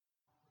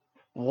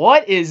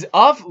What is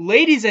up,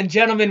 ladies and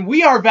gentlemen?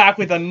 We are back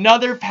with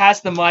another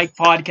Pass the Mic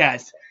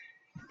podcast.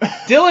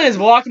 Dylan is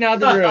walking out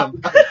the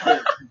room.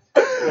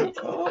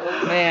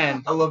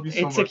 Man, I love you so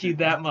it much. took you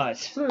that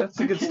much. So that's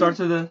a good start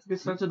to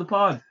the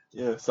pod.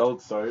 Yeah,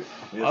 solid start.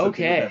 Yeah,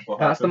 Okay.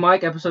 Pass the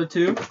mic, episode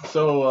 2.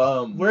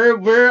 So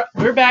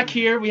We're back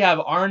here. We have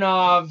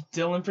Arnav,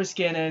 Dylan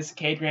Priskinis,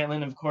 Kate Grantland,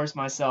 and of course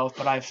myself.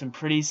 But I have some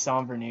pretty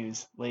somber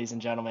news, ladies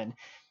and gentlemen.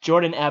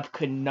 Jordan Epp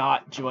could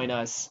not join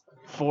us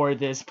for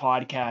this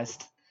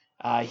podcast.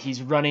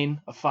 He's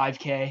running a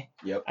 5K.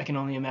 Yep. I can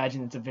only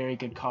imagine it's a very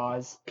good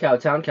cause.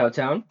 Cowtown.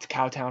 It's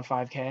Cowtown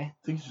 5K. I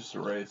think it's just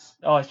a race.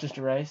 Oh, it's just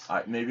a race?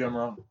 Maybe I'm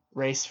wrong.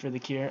 Race for the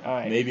cure? All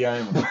right. Maybe I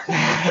am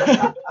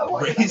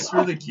wrong. Race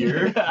for the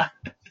cure?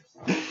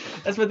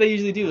 That's what they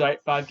usually do, right?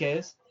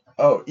 5Ks?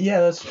 Oh, yeah,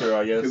 that's true,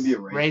 I guess. Could be a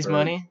race Raise for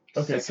money?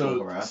 Okay, sexual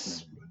so...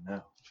 harassment.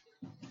 No.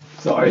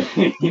 Sorry.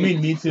 You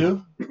mean me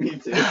too? Me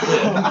too.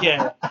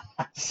 Yeah.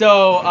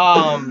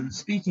 So,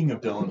 Speaking of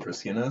Dylan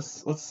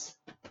Priskinis,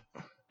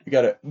 we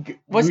gotta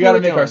What's make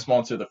Dylan? our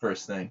sponsor the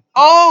first thing.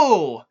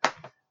 Oh!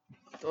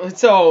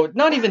 So,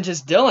 not even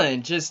just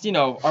Dylan, just,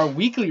 our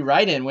weekly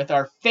write-in with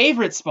our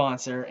favorite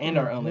sponsor, and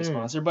our only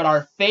sponsor, but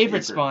our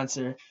favorite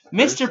sponsor,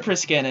 Mr.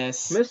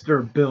 Priskinis.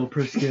 Mr. Bill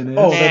Priskinis.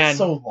 Oh, Man. that's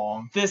so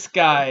long. This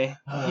guy,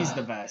 he's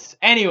the best.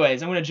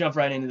 Anyways, I'm going to jump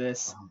right into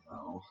this.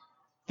 No.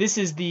 This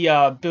is the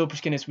Bill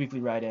Priskinis weekly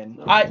write-in.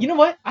 You know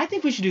what? I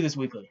think we should do this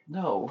weekly.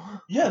 No.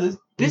 Yeah, This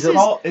it's is...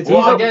 all... It's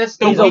Well, all I guess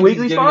the he's a week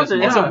weekly he's giving us sponsor.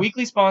 money. It's Yeah. a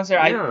weekly sponsor.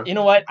 Yeah. You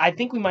know what? I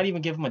think we might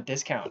even give him a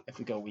discount if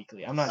we go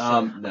weekly. I'm not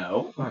sure.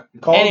 No.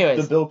 Call Anyways.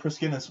 it the Bill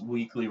Priskinis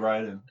weekly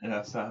write-in. It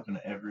has to happen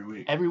every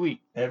week. Every week.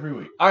 Every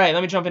week. All right,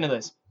 let me jump into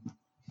this.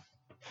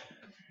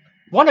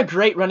 Want a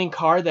great running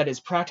car that is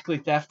practically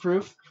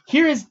theft-proof?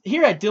 Here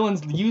at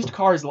Dylan's used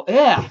cars.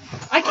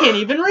 I can't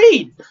even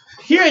read.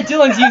 Here at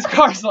Dylan's used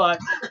cars lot,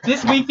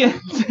 this weekend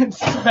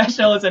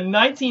special is a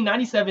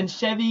 1997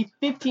 Chevy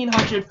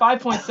 1500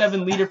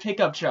 5.7 liter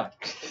pickup truck.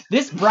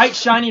 This bright,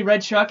 shiny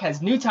red truck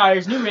has new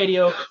tires, new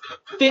radio,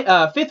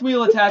 fifth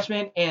wheel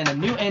attachment, and a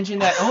new engine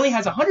that only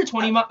has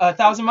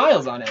 120,000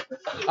 miles on it.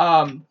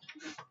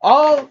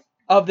 All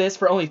of this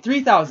for only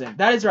 $3,000.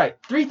 That is right,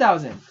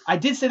 $3,000. I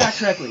did say that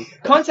correctly.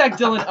 Contact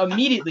Dylan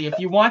immediately if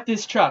you want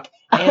this truck,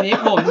 and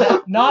it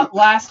will not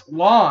last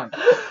long.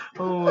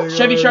 Oh my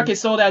Chevy God. truck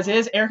is sold as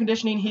is. Air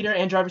conditioning, heater,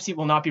 and driver's seat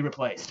will not be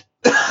replaced.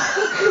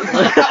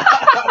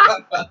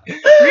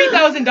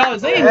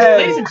 $3,000,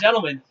 ladies and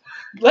gentlemen.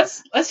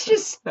 Let's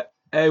just.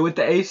 Hey, with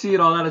the AC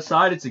and all that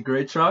aside, it's a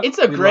great truck. It's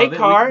a We great love it.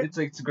 car. It's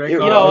a great You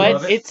car. You know We what?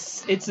 love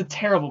it. It's a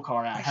terrible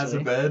car It has a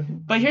actually.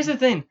 bed. But here's the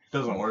thing.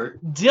 Doesn't work.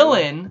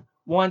 Dylan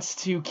wants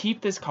to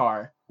keep this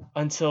car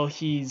until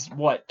he's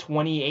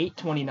 28,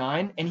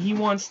 29, and he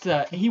wants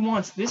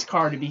this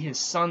car to be his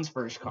son's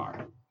first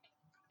car.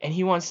 And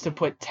he wants to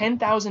put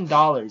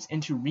 $10,000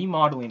 into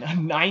remodeling a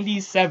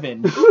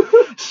 97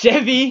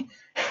 Chevy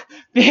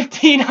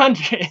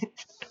 1500.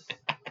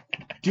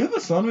 Do you have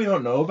a son we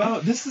don't know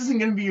about? This isn't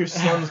going to be your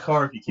son's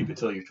car if you keep it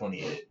till you're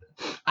 28.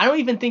 I don't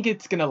even think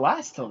it's going to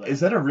last till then.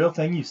 Is that a real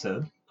thing you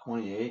said?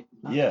 28?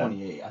 Not Yeah.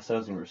 28. I said I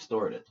was going to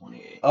restore it at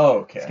 28. Oh,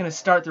 okay. It's going to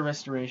start the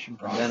restoration And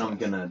process. then I'm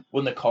going to...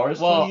 When the car is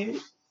Well,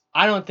 28?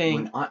 I don't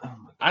think oh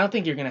I don't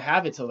think you're going to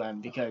have it till then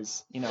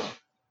because,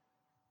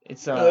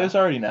 it's There's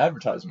already an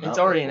advertisement. it's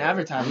out already there an for it.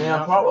 I advertisement. mean,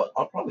 out for it.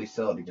 I'll probably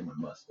sell it to get my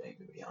Mustang,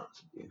 to be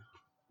honest with you.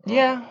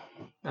 Yeah,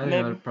 I think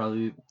maybe. that'd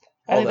probably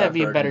I think All that'd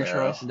be a that better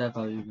Camaro. choice. that'd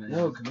probably be better.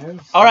 No, come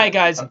on. All right,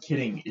 guys. I'm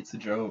kidding. It's a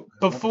joke.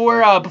 Before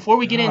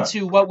we get God.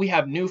 into what we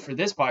have new for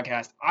this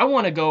podcast, I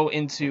want to go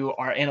into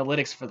our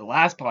analytics for the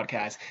last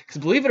podcast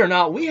because believe it or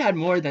not, we had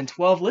more than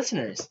 12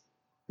 listeners.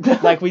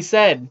 Like we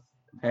said.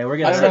 Hey, we're I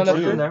getting don't there. know. We're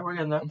getting there. We're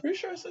getting there. I'm pretty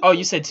sure I said Oh, two.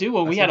 you said 2?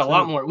 Well, I we said had a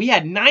lot 2. more. We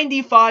had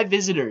 95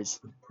 visitors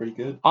Pretty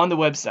good. on the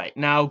website.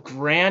 Now,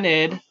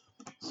 granted,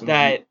 Some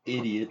that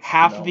idiots.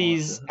 half did of not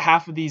these watch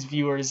half of these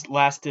viewers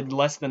lasted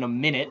less than a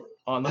minute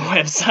on the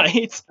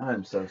website.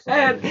 I'm so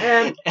sorry.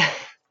 And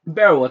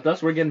bear with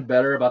us. We're getting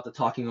better about the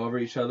talking over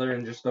each other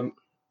and just the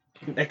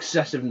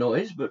excessive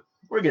noise, but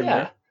we're getting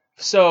Yeah.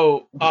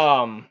 So,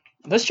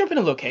 let's jump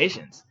into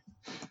locations.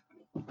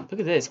 Look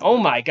at this. Oh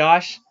my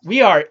gosh.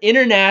 We are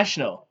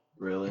international.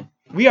 Really?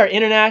 We are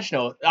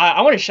international.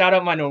 I want to shout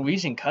out my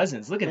Norwegian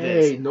cousins. Look at there.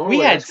 this. Hey, Norway,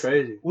 we had that's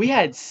crazy. we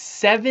had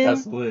it.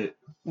 That's lit.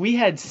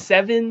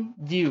 7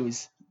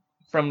 views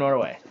from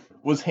Norway.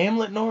 Was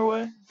Hamlet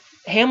Norway?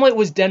 Hamlet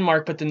was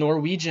Denmark, but the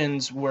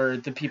Norwegians were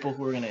the people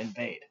who were going to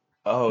invade.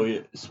 Oh, yeah.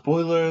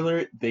 Spoiler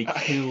alert. They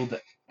killed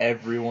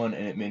everyone,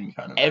 and it made me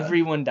kind of mad.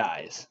 Everyone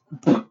dies.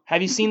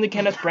 Have you seen the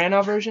Kenneth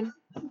Branagh version?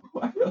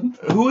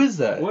 Who is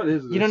that? What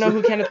is this? You don't know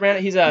who Kenneth Branagh?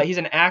 He's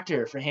an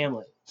actor for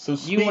Hamlet. So You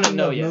speaking wouldn't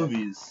know of yet.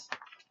 movies,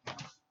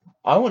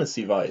 I want to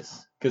see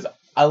Vice because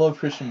I love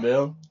Christian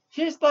Bale.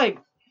 Here's like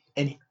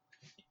It's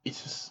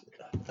just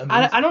amazing.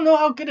 I don't know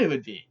how good it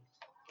would be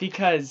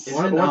because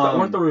Isn't,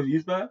 Weren't the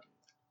reviews bad?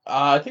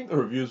 I think the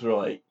reviews were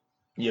like,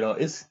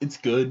 it's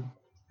good,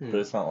 Hmm. but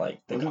it's not like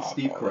the Wasn't top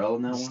Steve one. Carell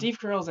in that one? Steve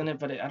Carell's in it,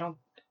 but I don't.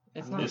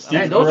 It's not. Is Steve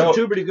Hey, those are Carell-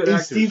 two pretty good Is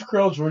actors. Steve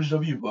Carell George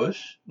W.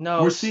 Bush?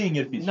 No. We're seeing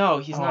if he's. No,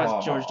 he's not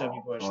Oh. George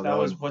W. Bush. Oh, that that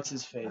was would- what's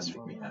his face That'd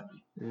from. make me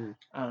happy.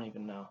 I don't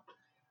even know.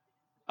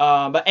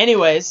 But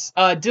anyways,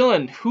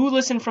 Dylan, who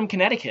listened from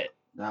Connecticut?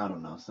 I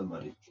don't know,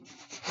 somebody.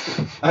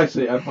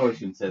 Actually, I probably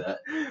shouldn't say that.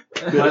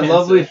 Good My answer.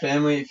 lovely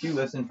family, if you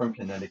listen from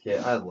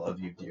Connecticut, I love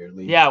you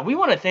dearly. Yeah, we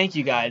want to thank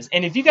you guys.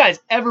 And if you guys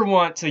ever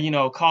want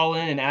to, call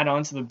in and add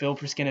on to the Bill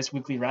Priskinnis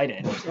weekly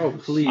write-in, Oh,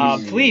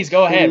 please. please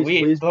go ahead.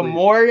 Please, The please.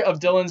 more of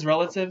Dylan's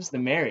relatives, the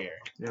merrier.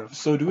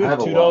 So do we I have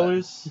have a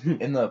 $2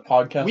 in the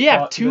podcast? We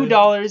have pot today?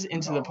 $2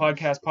 into the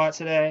podcast pot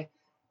today.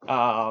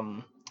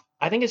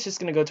 I think it's just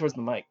gonna go towards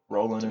the mic.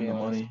 Rolling to in be the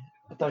honest. money.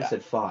 I thought you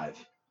said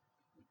 5.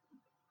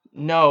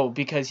 No,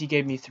 because he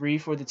gave me 3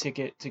 for the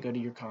ticket to go to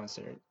your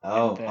concert.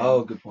 Oh,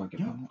 then- good point.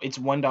 Good point. It's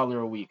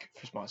 $1 a week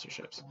for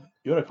sponsorships.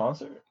 You at a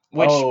concert?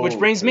 Which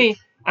brings okay. me,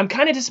 I'm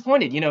kind of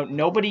disappointed.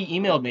 Nobody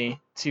emailed me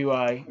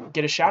to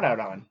get a shout out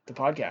on the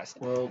podcast.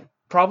 Well,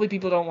 Probably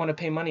people don't want to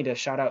pay money to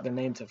shout out their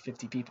name to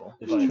 50 people.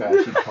 This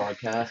trashy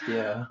podcast,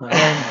 yeah.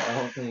 I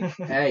don't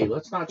think. hey,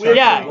 let's not. Well,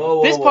 Yeah,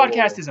 Whoa, this whoa, whoa,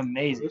 podcast whoa. is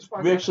amazing. This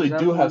podcast We actually is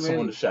do have absolutely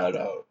someone to shout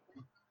out.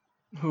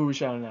 Who are we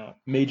shouting out?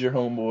 Major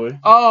homeboy.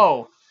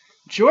 Oh,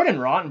 Jordan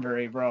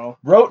Rottenberry, bro.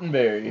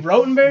 Rottenberry. You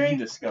Rottenberry?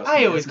 disgusting.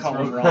 I always This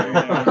call is him Rottenberry.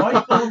 Rottenberry. Why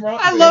you call him Rottenberry?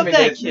 I love Make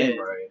that his name kid.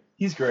 right.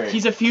 He's great.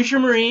 He's a future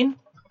Marine.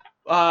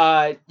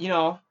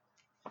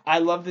 I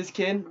love this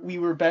kid. We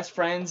were best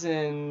friends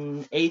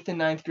in 8th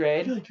and 9th I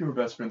grade. feel like you were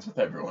best friends with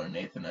everyone in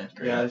 8th and 9th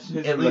grade. Yeah, it's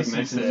just At like least you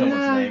mention said.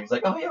 someone's Yeah. name. It's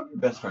like, oh yeah, we're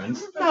best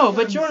friends. No,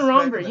 but Jordan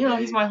Back in Rottenberry, the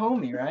he's day. my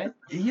homie, right?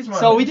 He's my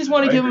So we homie, just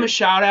want to too. I give him a agree.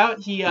 shout out.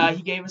 He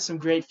gave us some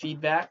great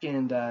feedback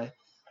and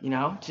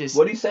just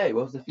What do you say?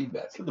 What was the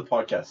feedback? So the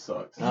podcast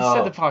sucks. he Oh.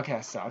 said the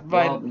podcast sucked.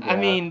 But Well, I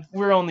yeah. mean,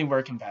 we're only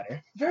working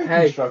better. Very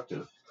Hey.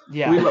 constructive.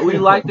 Yeah. We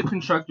like the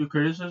constructive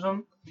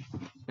criticism,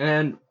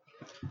 and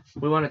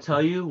we want to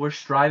tell you we're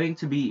striving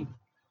to be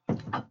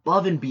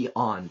above and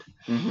beyond.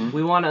 Mm-hmm.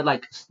 We want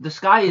to the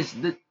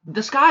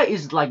sky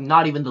is like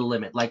not even the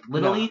limit. Like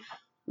literally,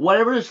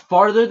 whatever is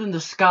farther than the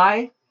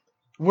sky,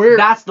 we're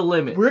that's the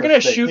limit. we're gonna Hey,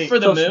 shoot hey, for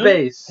the so moon.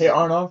 space. Hey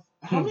Arnold,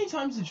 how many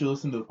times did you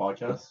listen to the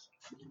podcast?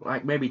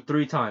 Like maybe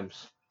 3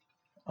 times.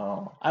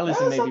 Oh, I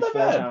listened that's not maybe that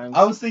 4 bad. times.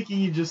 I was thinking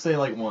you'd just say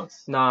like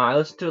once. Nah, I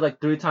listened to it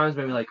like 3 times,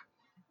 maybe like.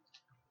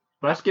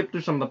 But I skipped through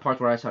some of the parts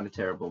where I sounded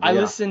terrible. but I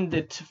yeah. listened to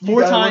You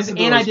 4 gotta times listen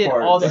to and I those did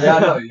parts. all the. Yeah, I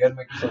know. You gotta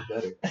make yourself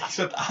better.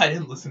 Except I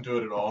didn't listen to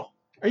it at all.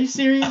 Are you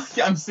serious?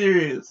 I'm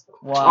serious.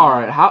 Wow. All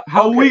right, how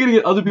are we Okay. gonna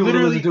get other people to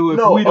Literally, listen to it if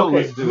no, we don't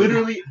okay, listen to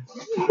literally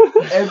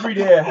every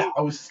day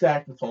I was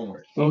stacked with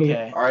homework.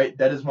 Okay. All right,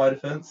 that is my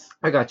defense.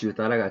 it? I got you with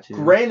that. I got you.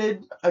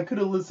 Granted, I could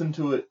have listened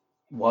to it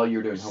While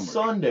you're doing homework.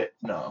 Sunday.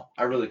 No,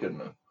 I really couldn't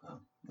have.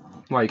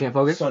 Why you can't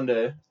focus?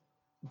 Sunday.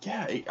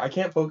 Yeah, I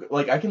can't focus.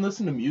 Like I can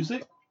listen to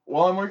music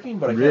while I'm working,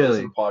 but I can't Really?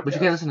 listen to podcasts. But you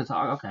can't listen to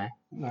talk. Okay.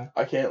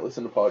 I can't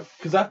listen to pod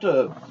because I have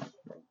to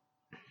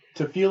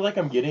feel like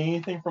I'm getting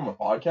anything from a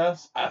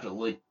podcast. I have to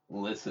like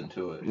listen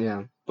to it.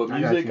 Yeah. But I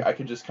got music, you. I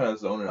could just kind of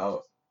zone it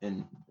out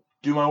and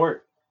do my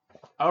work.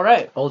 All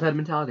right. Old head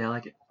mentality. I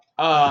like it.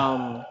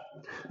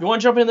 You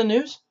want to jump into the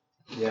news?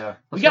 Yeah.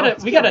 We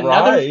Let's got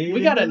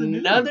go.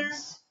 another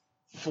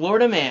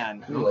Florida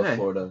man. We love Okay.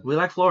 Florida. We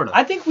like Florida.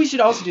 I think we should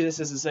also do this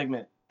as a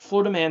segment.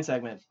 Florida man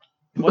segment.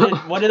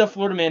 What did a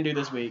Florida man do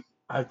this week?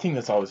 I think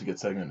that's always a good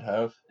segment to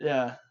have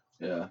Yeah.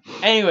 Yeah.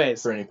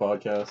 Anyways, for any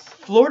podcast.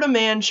 Florida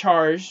man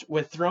charged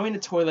with throwing a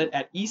toilet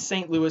at East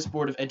St. Louis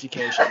Board of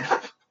Education.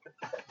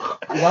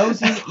 Why was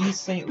he in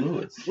East St.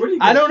 Louis? Where do you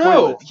I don't know.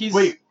 toilets? He's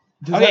Wait.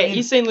 Does that okay. mean-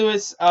 East St.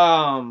 Louis.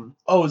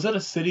 Oh, is that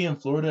a city in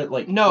Florida?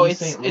 Like No, East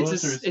St. Louis, or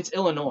is- it's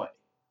Illinois.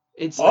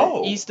 It's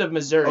Oh. east of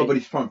Missouri. Oh, but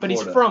he's from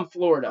Florida. He's from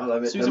Florida. Oh,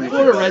 that ma- so he's that a makes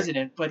Florida it better.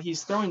 resident, but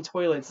he's throwing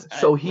toilets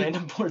So at he-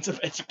 random boards of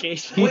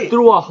education. he Wait.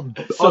 threw a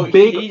So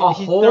big he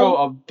hole throw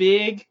a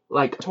big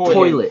like toilet.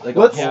 toilet. Like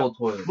Let's- a whole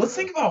toilet. Let's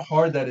think of how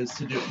hard that is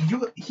to do.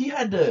 He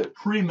had to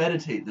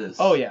premeditate this.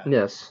 Oh yeah.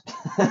 Yes.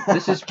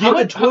 This is How Get the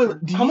much-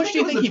 toilet. how much do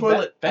you it was think a he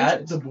toilet at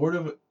benches? the board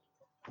of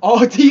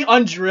Oh, he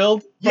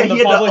undrilled Yeah, from the he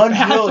had to public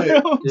undrill it.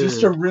 bathroom? just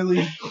to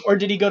really, Or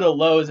did he go to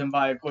Lowe's and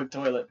buy a quick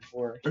toilet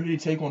before? or did he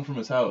take one from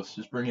his house?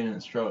 Just bring it in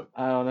his truck.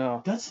 I don't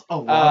know. That's a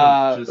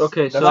lot of just.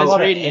 okay, that's so a let's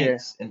lot of read here.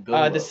 angst and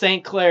buildup. The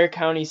St. Clair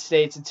County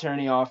State's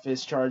Attorney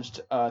Office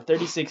charged a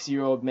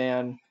 36-year-old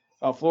man,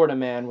 a Florida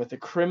man, with a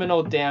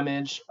criminal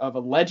damage of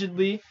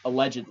allegedly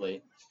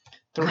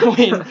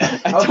throwing a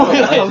How's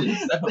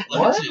toilet.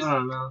 What? I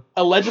don't know.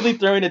 Allegedly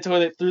throwing a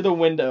toilet through the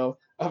window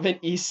of an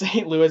East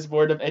St. Louis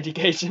Board of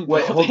Education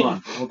Wait, building.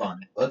 hold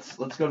on. Let's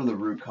go to the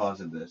root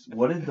cause of this.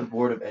 What did the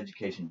Board of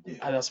Education do?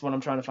 That's what I'm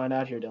trying to find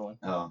out here, Dylan.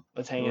 Oh,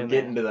 Let's hang We're in there.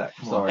 getting to that.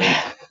 Come on.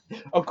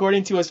 sorry.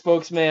 According to a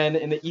spokesman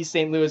in the East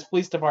St. Louis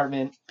Police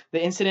Department,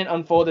 the incident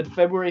unfolded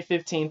February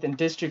 15th in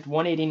District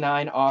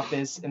 189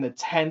 office in the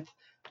 10th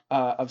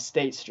of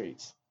State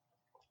Streets.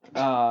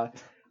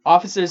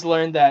 Officers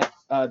learned that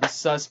the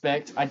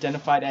suspect,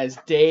 identified as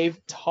Dave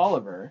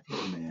Tolliver,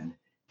 Oh, man.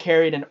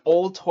 carried an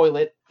old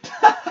toilet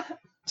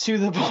to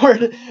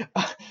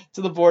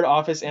the board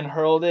office and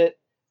hurled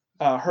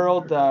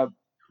the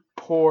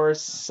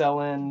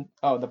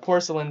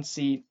porcelain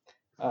seat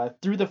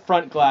through the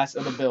front glass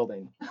of the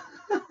building.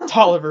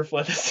 Tolliver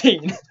fled the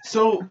scene.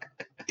 So,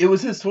 it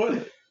was his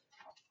toilet.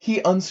 He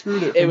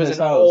unscrewed it from It was his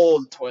an house.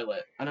 old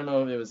toilet. I don't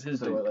know if it was his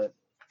So- toilet,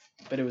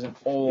 but it was an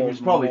old. It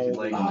was probably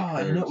moldy- like-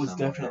 I know it was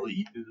somewhere.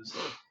 definitely used.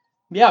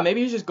 Yeah, maybe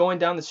he was just going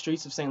down the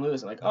streets of St.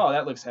 Louis and like, oh,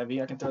 that looks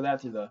heavy. I can throw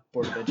that through the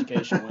Board of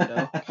Education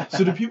window.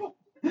 So do people?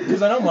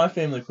 Because I know my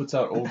family puts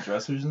out old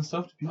dressers and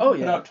stuff. Do people Oh, put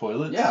yeah. out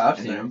toilets? Yeah, I've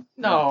in seen there? them.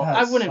 No,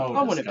 That's I wouldn't. so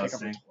I wouldn't pick up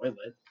disgusting. a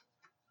toilet.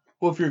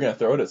 Well, if you're gonna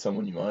throw it at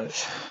someone, you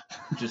might.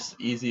 Just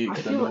easy, I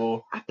feel like-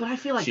 extendable, But I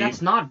feel like Cheap.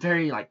 that's not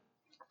very like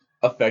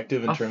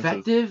effective in terms of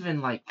effective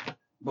and like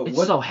But It's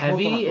so hold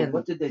heavy on, but and-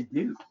 what did they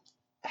do?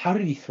 how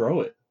did he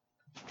throw it?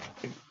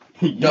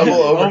 Double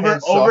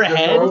overhead soccer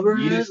overhead? throw?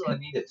 Overhead? I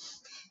need it.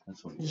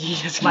 That's what he did.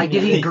 Yes, like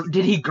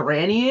did he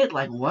granny it?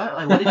 Like what?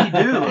 Like what did he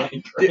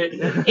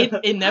do?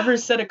 it never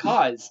said a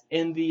cause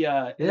in the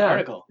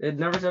article. It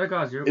never said a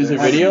cause. You're Is okay.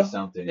 there video?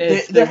 Something.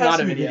 It's- There there's has not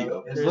to a be video.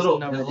 video. His There's little,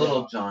 no his video.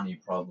 little Johnny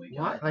probably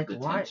What? got Like,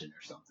 why? detention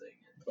or something.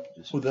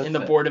 Just Well, that's In the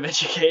fed- Board of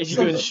Education,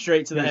 So- going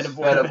straight to the he head was of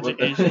Board fed of up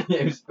with Education.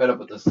 he was fed up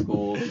with the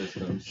school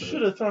system.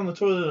 Should have thrown the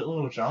toilet at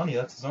little Johnny.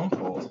 That's his own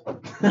fault.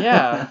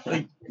 Yeah,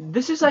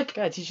 This is like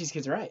gotta teach these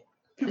kids right.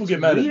 People It's get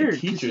mad weird, at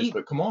 'cause the teachers, he-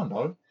 but come on,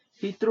 dog.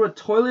 he threw a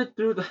toilet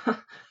through the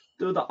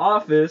through the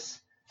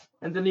office,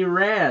 and then he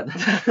ran.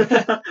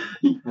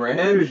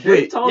 Ran? Dude,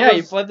 Wait, Yeah,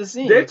 he fled the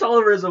scene. Dave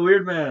Tolliver is a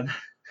weird man.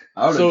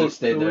 I would have So- just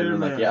stayed there and been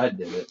Weird like, man. yeah, I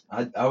did it.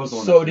 I was the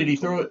one. So that did he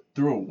throw toilet. it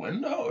through a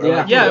window? Or Yeah.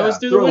 like- Yeah, it was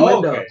through the Through a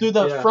window, window. through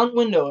the Yeah. front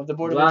window of the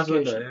Board of Glass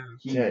Education. window,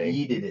 yeah. He Okay.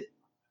 yeeted it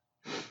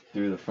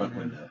through the front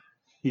window.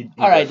 He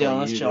All right, definitely Dylan,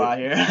 let's used chill it. out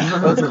here.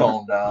 Let's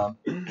calm down.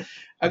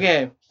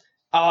 Okay,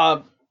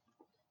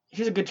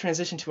 here's a good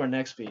transition to our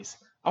next piece.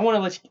 I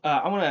want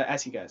to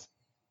ask you guys: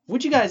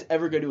 would you guys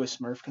ever go to a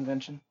Smurf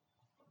convention?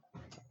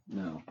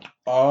 No.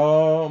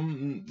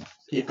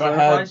 If I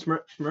Clarify had,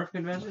 Smurf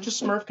convention.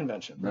 Just Smurf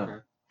convention. No. Okay.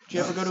 Did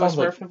you ever go to Sounds a Smurf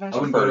like I convention?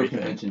 wouldn't go to furry a thing.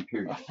 convention,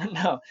 period.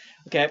 No.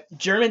 Okay.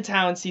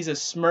 Germantown sees a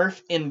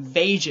Smurf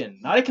invasion,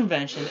 not a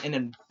convention, an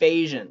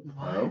invasion,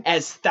 Oh?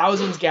 as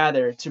thousands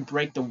gather to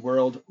break the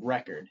world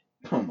record.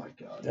 Oh my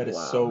god. that is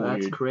Wow, so that's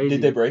weird. crazy.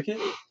 Did they break it?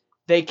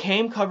 They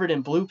came covered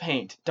in blue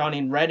paint,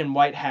 donning red and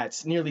white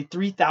hats, nearly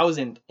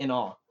 3,000 in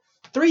all.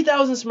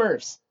 3,000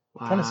 Smurfs.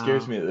 Wow. Kind of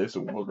scares me that there's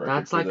a world record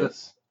That's for like a-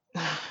 this.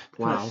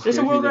 Wow. There's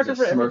a world record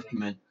for Smurf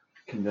everything.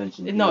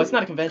 convention. No, it's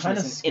not a convention. Kind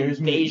of It's an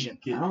scares me invasion.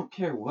 that you, I don't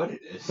care what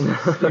it is.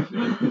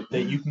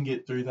 that you can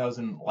get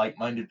 3,000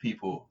 like-minded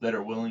people that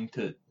are willing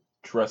to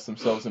dress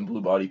themselves in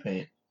blue body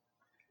paint.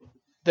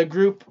 The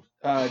group,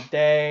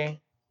 I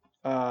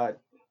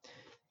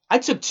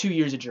took 2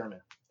 years of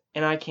German,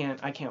 and I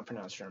can't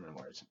pronounce German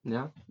words.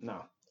 Yeah.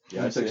 No.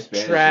 Yeah, I took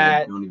Spanish. Tra-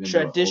 and I don't even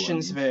know what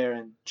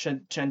Traditionswären.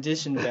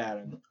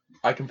 Traditionswären.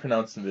 I can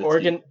pronounce them.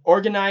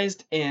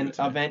 Organized an Good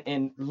to me. event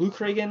in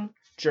Lukringen,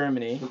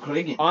 Germany,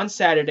 Ukrainian. on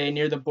Saturday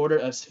near the border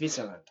of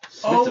Switzerland.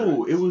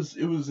 Oh, it was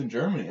in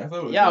Germany. I thought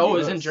it was. Yeah, in it the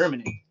was in US.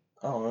 Germany.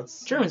 Oh,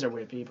 that's. Germans are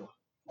weird people.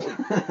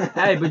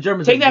 Hey, but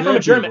Germans. Take are that from a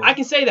good German. people. I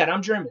can say that.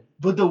 I'm German.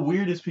 But the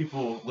weirdest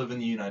people live in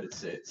the United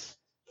States.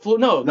 No,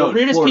 No, the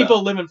weirdest Florida.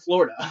 people live in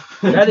Florida.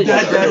 That is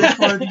that true. is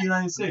part of the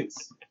United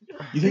States.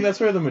 You think that's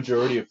where the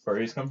majority of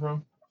furries come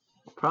from?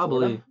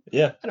 Probably.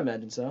 Yeah. I'd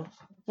imagine so.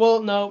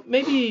 Well, no,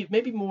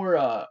 maybe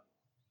more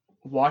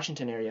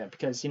Washington area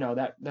because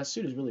that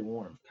suit is really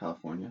warm.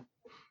 California.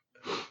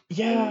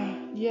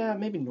 Yeah,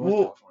 maybe North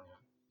Well, California.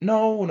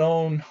 No, You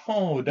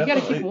gotta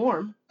definitely. keep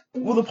warm.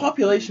 Well, the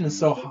population is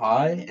so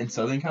high in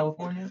Southern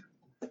California.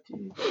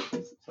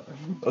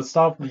 Let's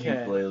stop with Okay.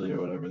 ukulele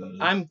or whatever that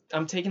is.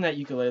 I'm taking that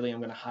ukulele. I'm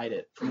gonna hide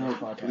it from the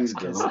podcast please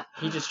because don't.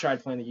 he just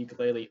tried playing the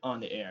ukulele on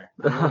the air.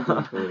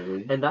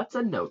 And that's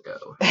a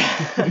no-go.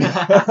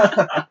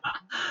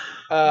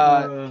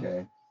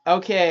 Okay.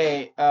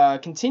 Okay,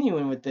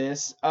 continuing with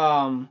this,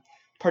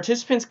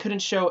 participants couldn't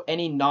show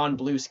any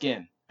non-blue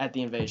skin at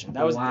the invasion.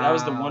 That was the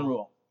one Wow.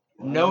 rule.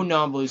 No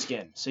non-blue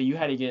skin. So you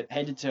had to get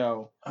head to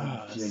toe.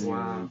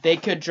 Wow. They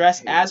could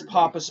dress as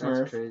Papa That's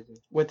Smurf crazy.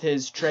 with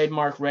his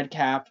trademark red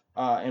cap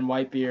and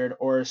white beard,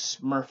 or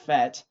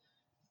Smurfette,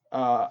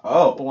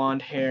 Oh.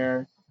 blonde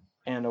hair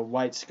and a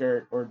white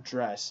skirt or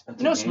dress. That's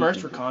You know a game Smurfs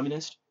were changer.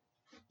 communist?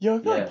 Yo, I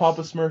feel like Yes.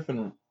 Papa Smurf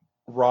and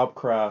Rob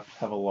Kraft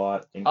have a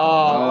lot in Oh,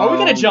 common. are we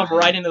gonna Oh, jump man.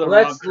 right into the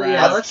Let's- Rob yeah,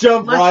 Kraft? let's-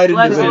 jump right into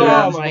let's the do Oh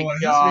that. my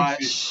This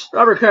gosh.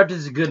 Robert Kraft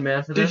is a good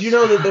man for this. Did you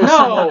know that there's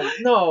someone,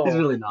 No. He's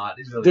really not.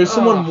 He's really there's not.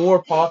 someone Oh.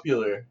 more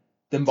popular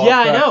than Bob Yeah,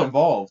 I Kraft know.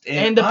 involved?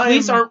 And the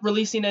police I'm- aren't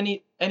releasing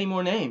any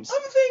more names.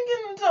 I'm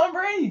thinking Tom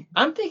Brady.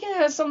 I'm thinking it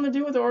has something to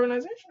do with the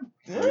organization.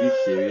 Are you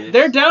serious?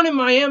 They're down in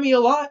Miami a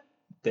lot.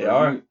 They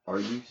are. Are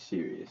you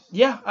serious?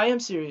 Yeah, I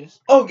am serious.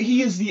 Oh,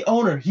 he is the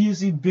owner. He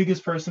is the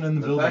biggest person in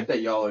the The building. fact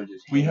that y'all are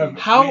just We have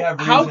hating- How- we have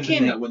how reason to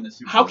can- think- win the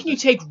Super How Bowl can you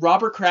just- take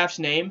Robert Kraft's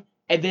name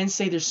and then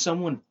say there's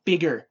someone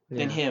bigger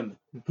than Yeah. him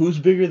Who's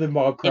bigger than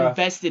Bob Kraft?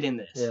 invested in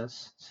this?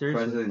 Yes.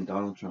 Seriously. President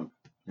Donald Trump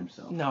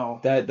himself? No.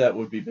 That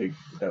would be big.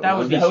 That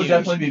would be that would huge.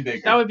 definitely be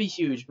bigger. That would be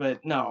huge,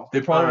 but no. They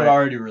probably would Alright.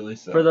 already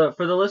release that. For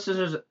the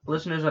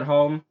listeners at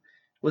home,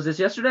 Was this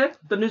yesterday?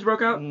 The news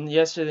broke out.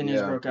 Yesterday the news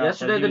Yeah. broke out.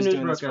 Yesterday but he the was news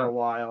doing this broke for a out.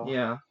 while.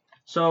 Yeah.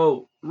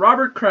 So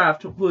Robert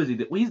Kraft, who is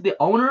he? He's the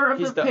owner of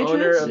He's the the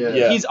owner Patriots. of.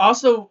 Yeah. He's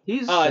also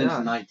He's Since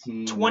Uh,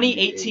 1998.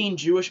 2018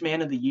 Jewish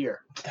Man of the Year.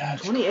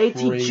 That's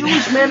 2018 crazy.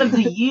 Jewish Man of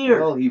the Year.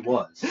 Well, he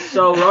was.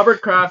 So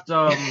Robert Kraft,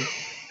 Not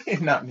he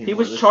anymore,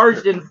 was this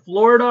charged year. in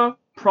Florida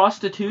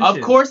prostitution. Of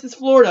course, it's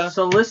Florida.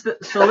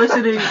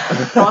 Soliciting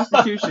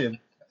prostitution.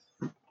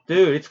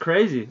 Dude, it's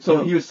crazy.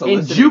 So he was in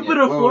soliciting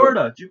Jupiter, it. Wait, wait,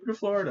 Florida. Jupiter, wait.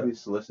 Florida. He was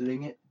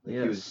soliciting it. Like,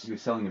 Yes. he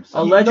was selling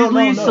himself.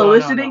 Allegedly No.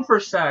 soliciting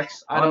for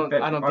sex. I don't on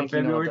think you know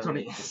February what that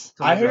 20. means.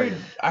 I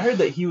heard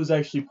that he was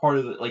actually part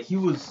of the he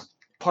was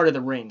Part of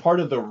the ring. part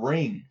of the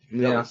ring that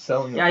Yeah. was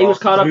selling. The Yeah, he was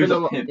caught up prostitutes.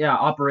 in was the a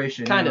pimp.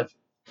 operation. Kind yeah. of.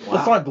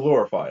 Let's not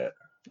glorify it.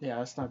 Yeah,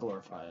 let's not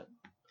glorify it.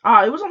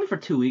 It was only for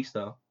 2 weeks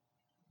though.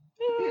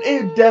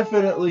 It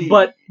definitely.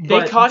 But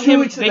They caught 2 him.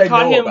 weeks that They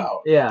caught know him.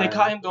 about. yeah, They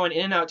caught him going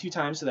in and out 2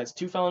 times, so that's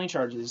 2 felony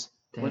charges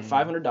with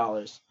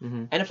 $500.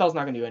 Mhm. NFL's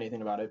not gonna do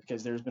anything about it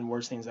because there's been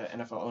worse things that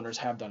NFL owners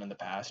have done in the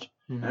past.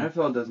 Mhm.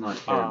 NFL does not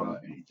care Um,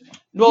 about anything.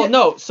 Well, Yeah.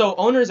 no. So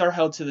owners are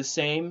held to the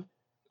same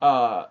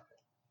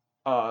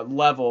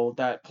level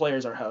that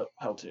players are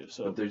held to.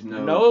 So But there's no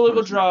illegal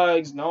punishment.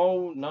 drugs,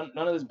 none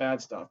of this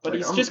bad stuff. But Like,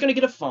 he's I'm- just gonna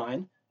get a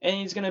fine and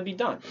he's gonna be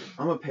done.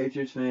 I'm a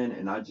Patriots fan,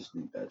 and I just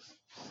think that's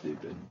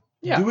stupid.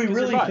 Yeah. Do we 'cause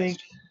they're really biased. think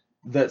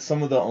that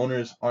some of the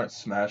owners aren't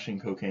smashing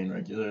cocaine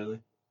regularly?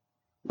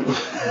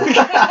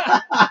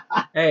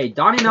 Hey,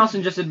 Donnie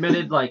Nelson just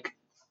admitted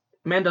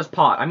man does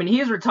pot. I mean, he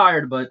is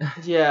retired, but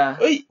Yeah.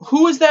 Wait,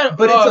 Who is that?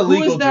 but it's who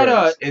illegal is that?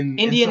 drugs in some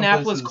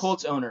Indianapolis places.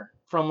 Colts owner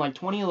from like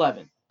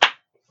 2011.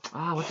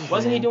 what's his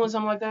Wasn't he name? doing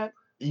something like that?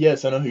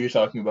 Yes, I know who you're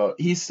talking about.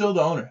 He's still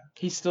the owner.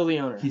 He's still the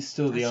owner. He's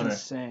still the That's owner.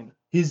 insane.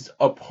 He's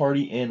a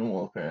party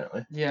animal,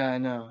 apparently. Yeah, I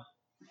know.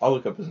 I'll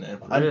look up his name.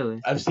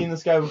 Really? I've seen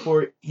this guy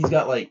before. He's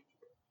got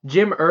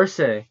Jim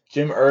Irsay.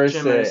 Jim Irsay.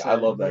 Jim Irsay, I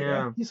love that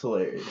yeah. guy. He's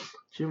hilarious.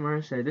 Jim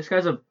Irsay.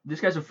 This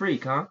guy's a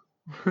freak, huh?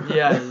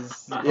 Yeah.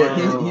 He's, Yeah,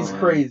 Oh, he's man.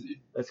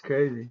 crazy. That's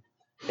crazy.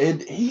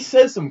 And he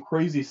says some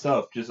crazy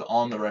stuff just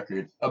on the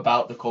record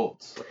about the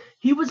Colts.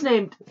 He was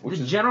named Which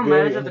the is general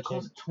very manager of the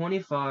interesting. Colts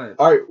 25.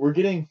 All right, we're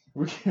getting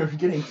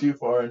too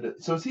far into.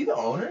 So is he the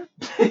owner?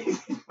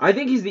 I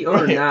think he's the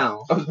owner Wait.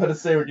 now. I was about to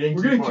say we're getting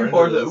too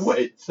far. into this.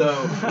 Wait, so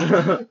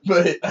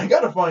But I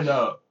gotta find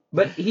out.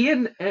 But he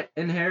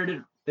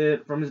inherited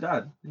it from his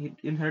dad. He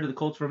inherited the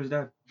Colts from his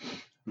dad.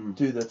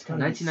 Dude, that's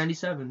kind of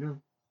 1997. Yeah. can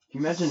you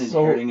imagine So,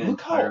 inheriting an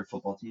look how- entire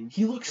football team?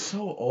 He looks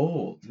so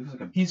old. He looks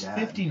like a He's dad.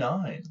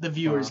 59. the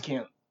viewers Wow.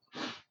 can't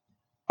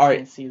All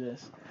right, see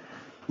this.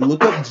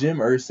 look up Jim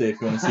Irsay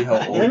if you want to see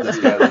how old this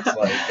guy looks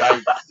like.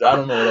 I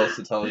don't know what else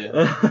to tell you.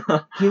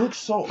 He looks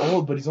so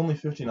old, but he's only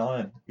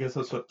 59. I guess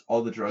that's what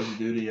all the drugs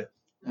do to you.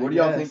 What do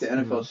y'all think the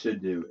Yes. NFL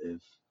should do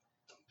if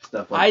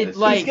stuff I like this?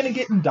 like- He's gonna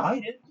get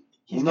indicted.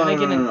 He's Well, gonna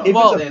no, get no, in. no, no. If,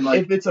 Well, it's, a,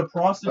 like, if it's a a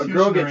prostitution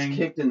girl gets ring,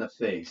 kicked in the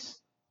face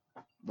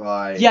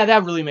by yeah,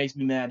 that really makes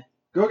me mad.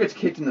 girl gets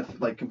kicked in the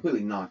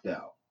completely knocked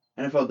out.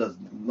 NFL does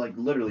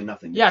literally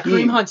nothing. The Yeah, team-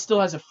 Kareem Hunt still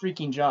has a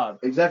freaking job.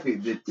 Exactly.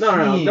 The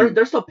No. team-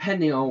 They're still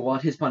pending on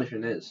what his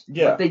punishment is.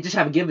 Yeah. But they just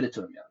haven't given it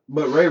to him yet.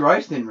 But Ray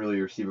Rice didn't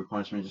really receive a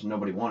punishment; just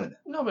nobody wanted it.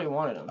 Nobody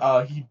wanted him.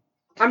 he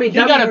I mean, He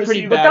that, got a was-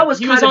 pretty but bad. that was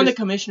he kind was of on the his-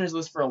 commissioner's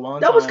list for a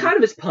long time. that was kind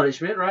of his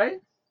punishment, right?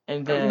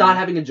 And then Not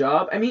having a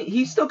job. I mean,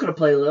 he still could have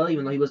played well,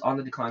 even though he was on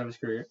the decline of his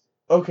career.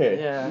 okay.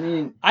 Yeah. I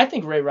mean, I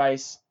think Ray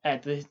Rice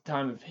at the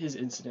time of his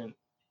incident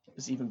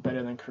was even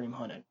better than Kareem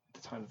Hunt at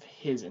the time of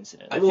his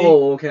incident. I think-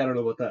 okay, I don't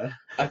know about that.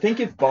 I think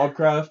if Bob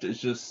Kraft is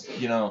just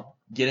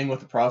getting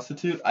with a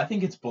prostitute, I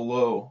think it's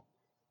below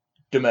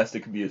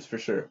domestic abuse for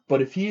sure.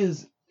 But if he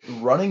is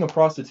running a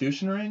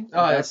prostitution ring,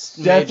 Oh, that's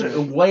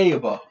definitely major. way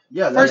above.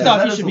 Yeah. First Yeah, off,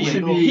 that he is should be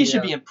illegal. he should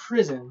Yeah. be in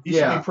prison. He should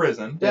Yeah. be in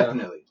prison.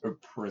 definitely. Or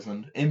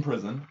in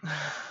prison.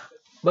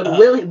 But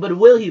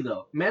will he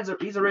though?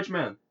 He's a rich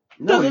man.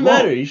 No, Doesn't he won't.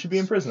 matter. He should be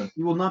in prison.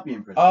 He will not be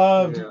in prison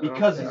Yeah.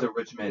 because he's a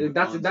rich man. who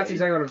That's owns that's a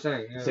exactly what I'm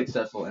saying. Yeah.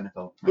 successful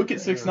NFL. Look at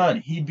franchise.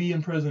 6ix9ine. He'd be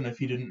in prison if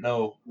he didn't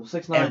know. Well,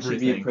 6ix9ine should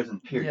be in Everything. prison.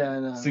 Period. Yeah, I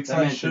know. 6ix9ine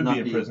man should should be not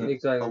in be- prison.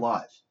 Exactly.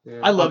 Alive. Yeah.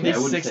 I love Okay, I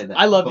these wouldn't 6. say that,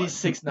 I love but- these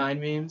 6ix9ine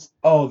memes.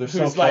 Oh, they're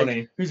so Who's like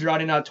funny. who's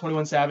riding out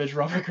 21 Savage,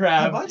 Robert Have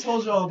Kraft. I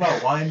told y'all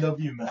about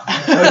YNW Melly?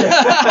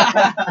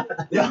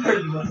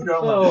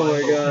 Oh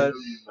my God.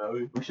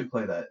 We should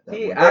play that.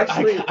 He one.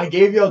 actually- I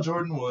gave y'all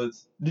Jordan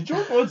Woods. Did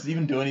Jordan Woods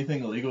even do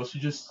anything illegal? She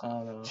just I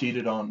don't know.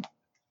 cheated on,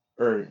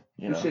 or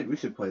We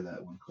should play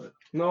that one clip.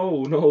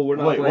 No, we're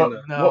not Wait, playing what?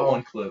 that. No. What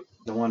one clip?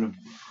 The one of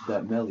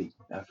that Melly.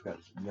 I forgot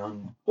his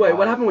young. Wait,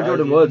 what happened with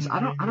Jordan I Woods? didn't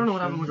I don't know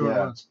what happened with Jordan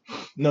Yeah. Woods.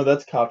 No,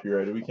 that's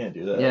copyrighted. We can't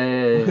do that.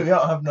 Yeah. We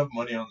don't have enough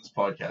money on this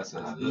podcast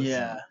as it is.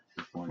 Yeah.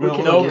 We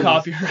don't No wanna lose-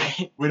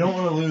 copyright. We don't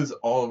want to lose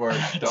all of our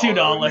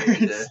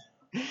 $2.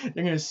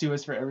 They're gonna sue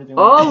us for everything.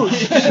 Oh,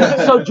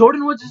 so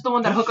Jordan Woods is the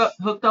one that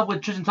hooked up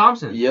with Tristan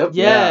Thompson. Yep.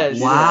 Yes.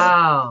 Yeah.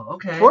 Wow.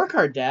 Okay. Poor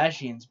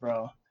Kardashians,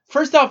 bro.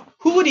 First off,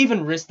 who would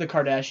even risk the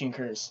Kardashian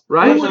curse?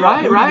 Right. Who would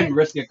even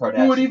risk a Kardashian?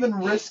 Who would even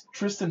risk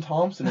Tristan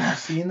Thompson? Have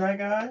you seen that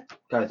guy?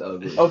 Guy's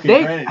ugly. Okay,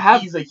 They granted,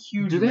 have- he's a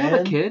huge Do they man. have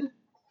a kid?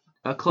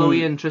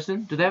 Chloe and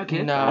Tristan. Do they have a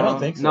kid? No. I don't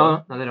think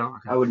so. No, they don't.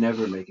 Okay. I would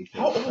never make a kid.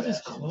 How with old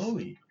is Kardashians.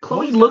 Chloe?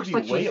 Chloe Chloe's looks gotta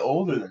like be way she's-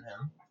 older than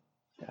him.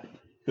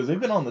 Because they've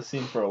been on the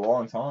scene for a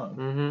long time.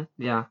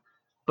 Mm-hmm. Yeah,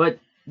 but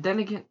then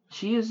again,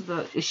 is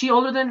she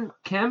older than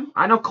Kim?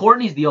 I know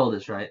Courtney's the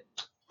oldest, right?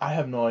 I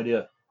have no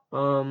idea.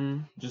 Not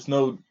Just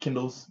know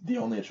Kendall's the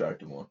only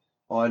attractive one.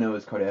 All I know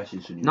is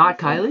Kardashian shouldn't.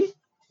 Kylie.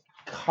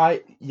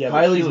 Yeah,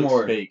 but Kylie's she looks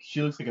more- fake.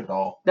 She looks like a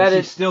doll. That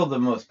She's is. still the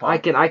most I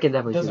popular. can It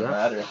definitely see doesn't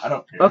that. matter. I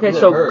don't care. Okay,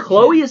 Look so at her.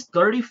 Chloe is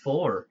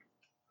 34.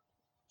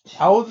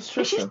 How old is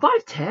Hey, she's Tristan?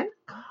 5'10".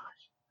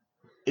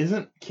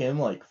 Isn't Kim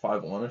like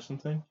 5'1" or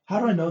something? How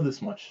do I know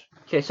this much?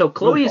 Okay, so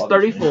Chloe is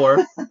bothers me.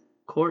 34.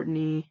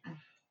 Courtney.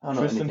 I don't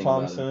know Tristan anything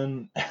about it.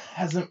 Thompson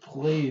hasn't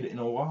played in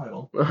a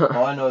while.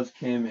 All I know is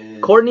Kim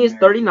is. Courtney is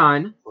married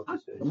 39. to-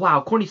 what's his face?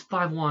 Wow, Courtney's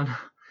 5'1".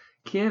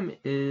 Kim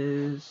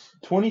is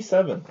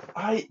 27.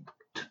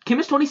 Kim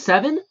is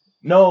 27.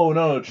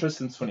 No,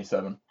 Tristan's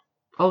 27.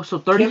 Oh, so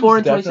 34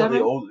 and Kim's definitely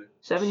 27. older.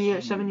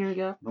 7 year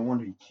gap. No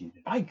wonder he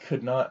cheated. I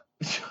could not.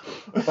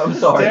 I'm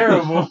sorry.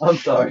 Terrible. I'm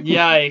sorry.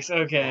 Yikes.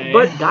 Okay.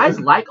 But guys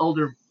like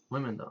older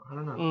women though. I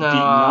don't know. no.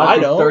 I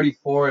don't.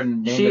 34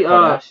 and named She a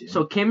Kardashian.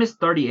 so Kim is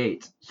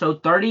 38. So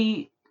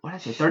 30. What did I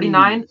say?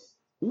 39.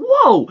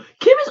 Whoa,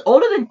 Kim is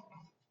older than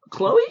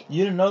Chloe.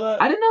 You didn't know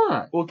that? I didn't know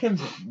that. Well,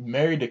 Kim's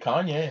married to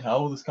Kanye. How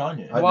old is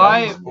Kanye?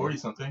 Why- He's 40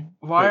 something.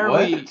 Why are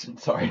What? we?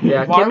 Sorry.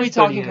 Yeah, Why are Kim's we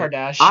talking 38.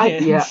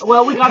 Kardashians? Yeah.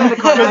 Well, we got into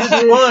Because it's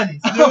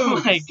Kardashians. fun.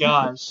 Oh my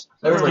gosh.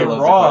 Everybody Get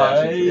loves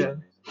right. the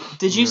Kardashians.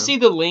 Did you Yeah. see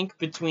the link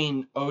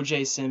between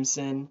O.J.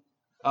 Simpson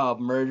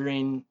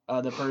murdering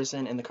the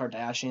person and the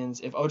Kardashians?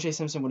 If O.J.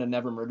 Simpson would have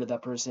never murdered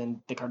that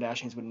person, the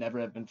Kardashians would never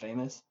have been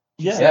famous.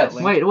 Yeah. Yes.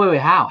 Link? Wait.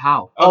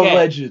 How? Okay.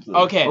 Allegedly.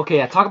 Okay. Okay,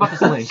 yeah. Talk about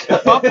this link.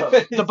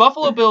 The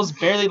Buffalo Bills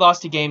barely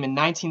lost a game in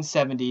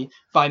 1970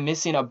 by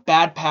missing a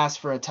bad pass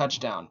for a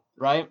touchdown,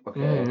 right? Okay.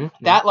 Mhm.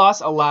 That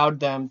loss allowed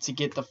them to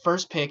get the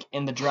first pick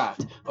in the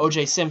draft,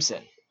 O.J.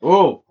 Simpson.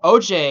 Oh.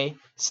 O.J.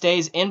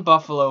 stays in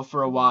Buffalo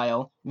for a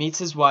while, meets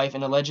his wife,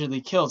 and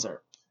allegedly kills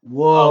her.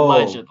 Whoa.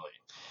 Allegedly.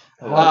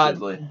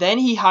 Allegedly. Then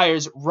he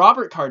hires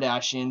Robert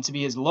Kardashian to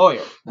be his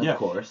lawyer. Of Yeah.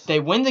 course. They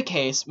win the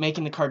case,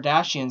 making the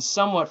Kardashians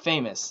somewhat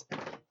famous.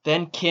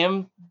 Then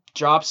Kim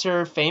drops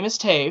her famous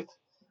tape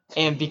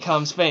and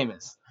becomes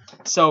famous.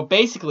 So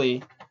basically,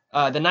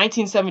 the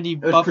 1970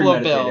 It was Buffalo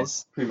premeditated.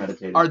 Bills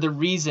Premeditated. are the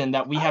reason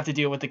that we have to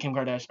deal with the Kim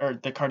Kardashian or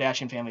the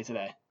Kardashian family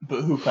today.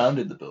 But who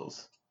founded the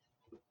Bills?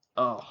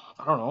 Oh,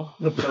 I don't know.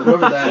 So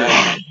whoever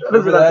that is,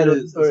 Whoever that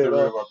is, story is the about.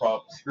 root of our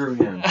problem. screw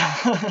him.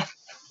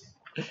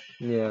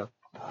 Yeah.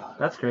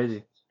 That's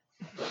crazy.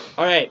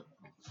 All right.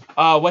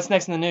 What's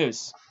next in the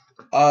news?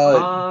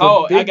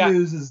 Oh, big I got-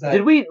 news is that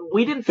Did we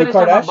didn't the finish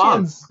talking about Bob?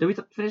 Kardashians. Did we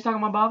finish talking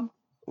about Bob?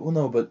 Well,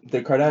 no, but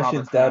the Kardashians'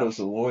 Robert dad Kraft. was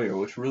a lawyer,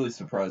 which really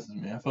surprises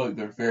me. I feel like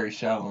they're very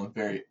shallow and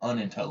very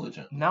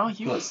unintelligent. No,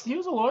 he was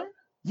a lawyer.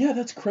 Yeah,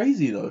 that's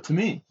crazy though to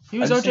me. He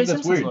was I just O.J. think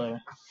that's Simpson's weird.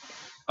 lawyer.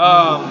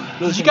 Really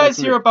Did you think guys that's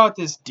hear weird. about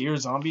this deer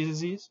zombie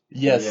disease?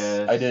 Yes,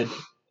 Yes. I did.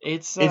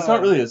 It's It's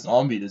not really a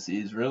zombie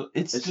disease, really.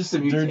 It's It's just just a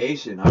they're-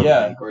 mutation, I would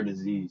Yeah. think, or a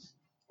disease.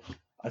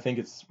 I think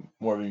it's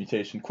more of a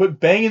mutation. Quit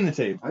banging the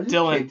tape. I just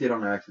Dylan. kicked it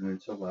on accident.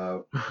 It's so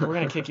loud. We're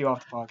gonna kick you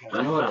off the podcast.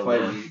 You know what?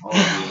 Fight me, all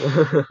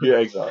of you. You're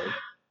exiled.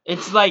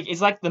 It's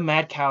like the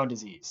mad cow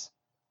disease.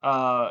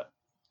 That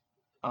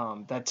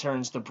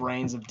turns the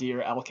brains of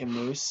deer, elk, and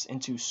moose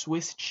into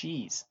Swiss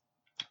cheese.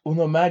 Well,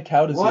 no, mad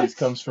cow disease What?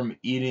 comes from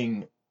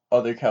eating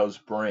other cows'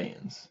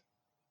 brains.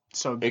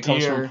 So It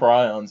comes from deer,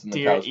 prions in the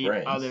deer cow's eat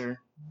brains. other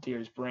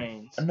deer's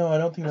brains. No, I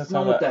don't think that's, That's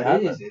not how what that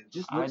that happens. is. It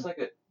just I- looks like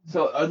a.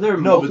 So are there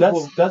No,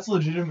 multiple? but that's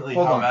legitimately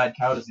Hold how on. mad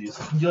cow disease.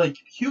 Like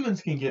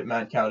humans can get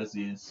mad cow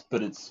disease,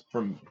 but it's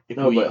from if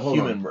No, we but eat hold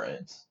human on.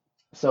 brains.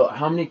 So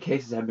how many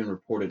cases have been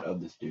reported of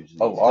this dude's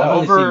disease? A lot. I've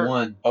only Over- seen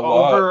one. A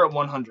lot. Over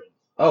 100.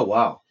 Oh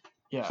wow.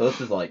 Yeah. So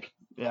this is like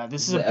Yeah,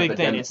 this is the a big thing.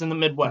 epidemic. It's in the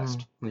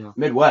Midwest. Yeah.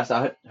 Midwest.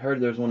 I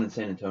heard there's one in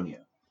San Antonio.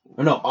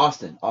 Or no,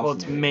 Austin. Well,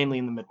 it's area. mainly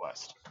in the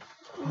Midwest.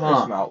 There's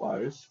Huh. some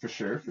outliers for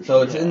sure.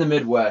 So it's in the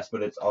Midwest,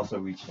 but it's also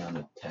reached down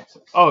to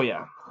Texas. Oh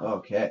yeah.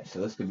 Okay, so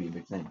this could be a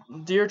big thing.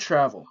 Deer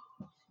travel.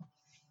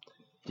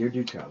 Deer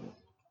do travel,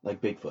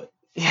 like Bigfoot.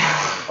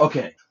 Yeah.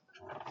 Okay,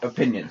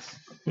 opinions.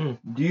 Hmm.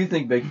 Do you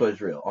think Bigfoot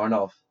is real,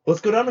 Arnolf?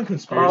 Let's go down a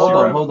conspiracy. Hold on,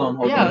 rabbit hold hole. on,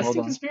 hold Yeah, on, let's hold do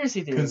on.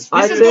 conspiracy theories.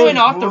 I This is think going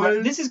off the.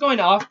 boys- This is going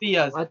off the.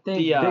 I think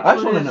The Bigfoot I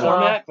just wanna is, know.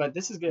 format, but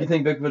this is You good.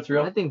 think Bigfoot's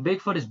real? I think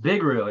Bigfoot is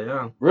big real,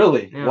 yeah.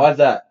 Really? Yeah. Why's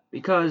that?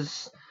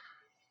 Because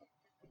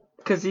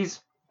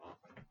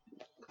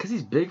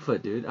he's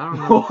Bigfoot, dude. I don't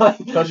know. What? I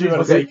thought you were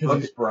gonna say Okay,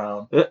 because he's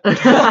brown. Oh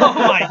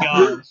my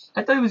gosh.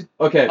 I thought he was.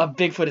 Okay, A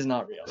Bigfoot is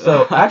not real.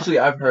 so actually,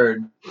 I've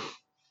heard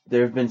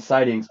there have been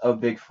sightings of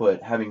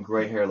Bigfoot having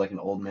gray hair like an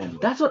old man.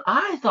 would. That's what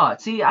I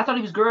thought. See, I thought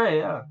he was gray.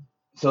 Yeah.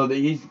 So that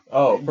he's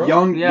Oh, bro.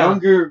 Yeah.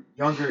 younger.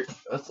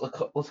 Let's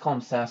call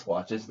him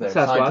Sasquatch. Is their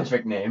Sasquatch.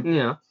 scientific name.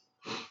 Yeah.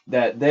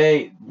 That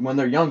they, when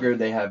they're younger,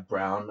 they have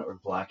brown or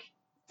black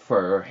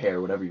fur or hair,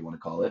 whatever you want to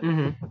call it.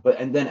 Mm-hmm.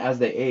 And then as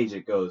they age,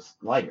 it goes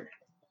lighter.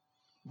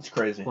 It's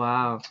crazy.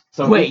 Wow.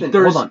 So Wait, Nathan,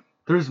 there's hold on.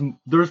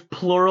 there's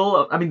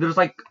plural. I mean, there's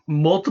like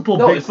multiple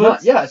No, Bigfoots. it's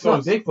not. Yeah, it's So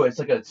not it's- Bigfoot. It's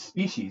like a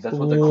species. That's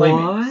what they're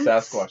claiming. What?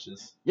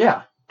 Sasquatches.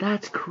 Yeah.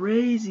 That's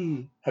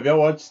crazy. Have y'all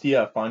watched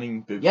the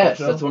Finding Bigfoot Yes,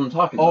 show? that's what I'm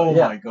talking about. Oh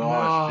yeah. my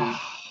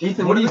gosh, dude.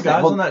 Ethan, One what of do you the think?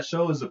 guys Hold- on that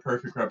show is a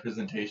perfect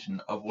representation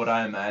of what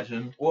I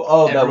imagine. Well,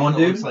 oh, that Everyone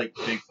one dude. looks like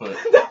Bigfoot.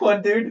 That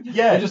one dude.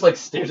 Yeah. He just like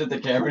stares at the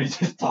camera. And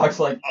he just talks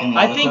like. in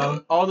I think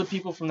monotone. all the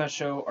people from that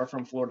show are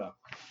from Florida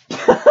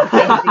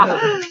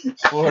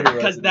Florida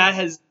because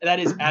residents. that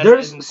is as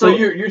There's- as So So-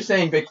 you're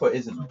saying Bigfoot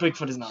isn't?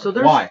 Bigfoot is not. So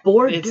there's Why?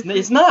 4 it's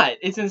different. not.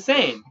 It's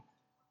insane.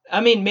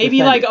 I mean, maybe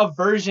Defend like a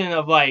version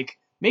of like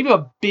maybe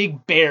a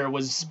big bear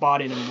was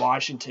spotted in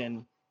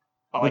Washington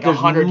like But there's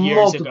 100 years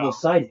multiple ago.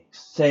 sightings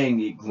saying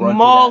it grunted at me.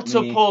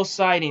 Multiple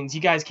sightings.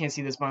 You guys can't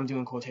see this, but I'm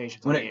doing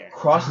quotations When on the air. it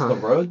crosses the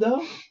road,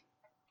 though.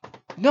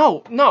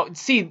 No.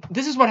 See,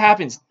 this is what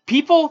happens.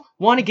 People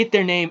want to get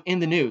their name in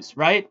the news,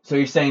 right? So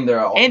you're saying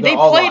they're all. And they're they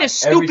all play to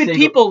lies. Every stupid single-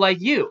 people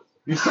like you,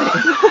 You're saying.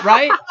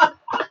 right?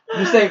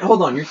 You're saying.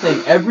 Hold on. You're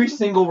saying every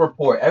single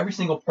report, every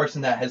single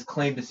person that has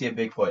claimed to see a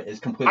Bigfoot is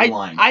completely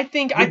lying. I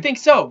think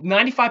so.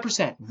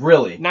 95%.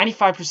 Really.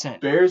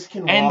 95%. Bears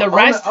can And walk. the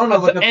rest I wanna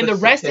look up and the the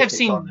rest have statistics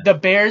seen on that. the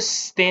bears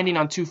standing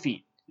on 2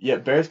 feet. Yeah,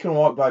 bears can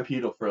walk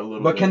bipedal for a little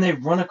But bit. can they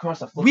run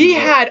across a flipping We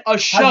road? had a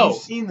show.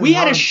 seen the We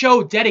had a non-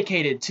 show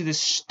dedicated to this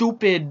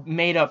stupid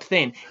made up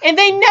thing, and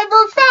they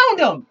never found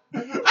him.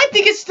 I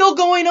think it's still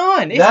going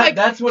on. It's like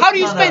that's what how do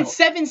you kinda-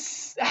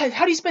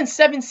 spend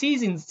 7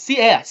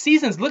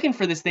 seasons looking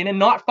for this thing and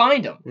not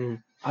find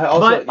him? I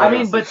also. But, I yeah,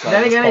 mean, but Let's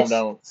then again, calm it's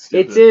down, it's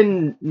stupid.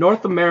 in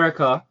North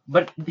America,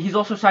 but he's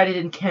also sighted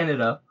in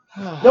Canada.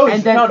 no, he's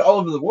and then- found all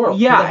over the world.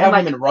 Yeah, they and have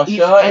like him in Russia.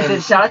 he's- and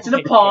then shout out to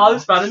Nepal.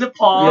 He's found in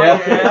Nepal. Yeah.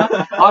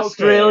 Yeah.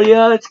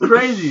 Australia. It's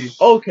crazy.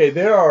 Okay,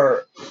 there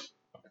are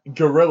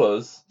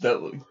gorillas that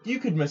you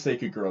could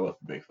mistake a gorilla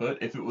for Bigfoot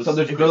if it was. So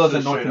there's if it gorillas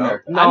was in North straight up.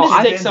 America. No, I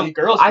mistake I- some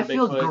girls I for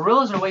feel Bigfoot.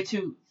 gorillas are way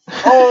too.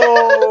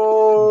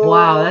 Oh.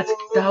 Wow,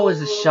 that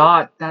was a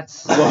shot.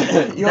 That's You know what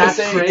I'm that's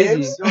saying, crazy. Gibbs?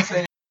 You know what I'm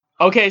saying?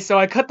 Okay, so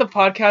I cut the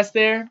podcast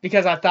there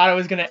because I thought I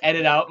was gonna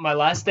edit out my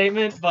last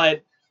statement,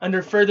 but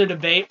under further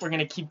debate, we're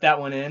gonna keep that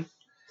one in.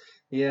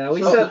 Yeah,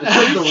 we So- said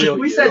so the real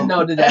we you. said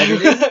no to the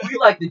editing. We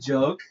like the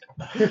joke.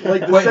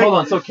 Like the Wait, sec- hold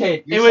on. So,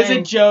 Kate, It you're was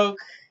saying, a joke.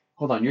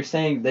 Hold on. You're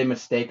saying they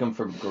mistake them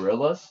for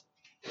gorillas?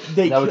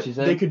 They Is that what could, you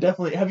said? they could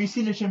definitely. Have you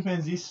seen a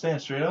chimpanzee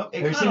stand straight up? It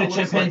Have you seen kinda a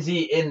looks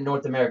chimpanzee in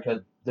North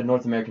America, the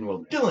North American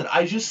wilderness? Like, Dylan,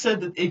 I just said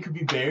that it could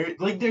be bear.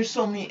 Like, there's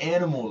so many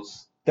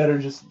animals that are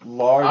just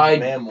large I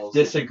mammals. that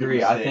you could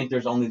Disagree. I mistake. think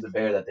there's only the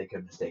bear that they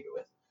could mistake it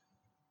with.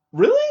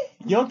 Really?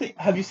 You don't think?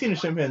 Have you seen a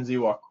chimpanzee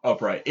walk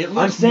upright? It looks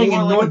I'm saying more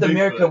in like a North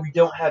America Bigfoot. we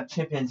don't have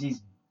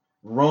chimpanzees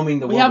roaming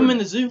the We have them in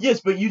the wilderness. zoo.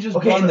 Yes, but you just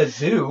Okay, brought in the up,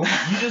 zoo.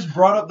 you just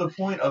brought up the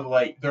point of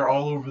like they're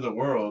all over the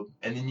world,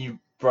 and then you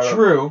brought up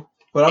True,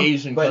 but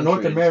Asian but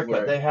North countries America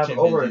where they have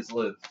over. chimpanzees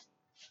live.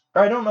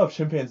 Or I don't know if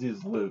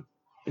chimpanzees live.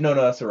 No,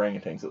 that's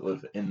orangutans that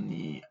live in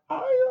the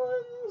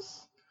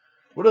islands.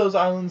 What are those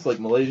islands? Like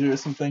Malaysia or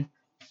something?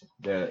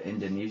 The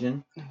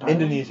Indonesian.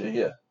 Indonesia,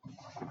 yeah.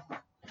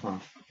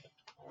 I'm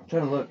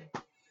trying to look.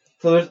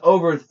 So there's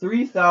over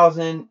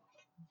 3,000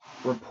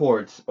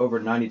 reports over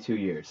 92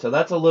 years. So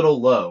that's a little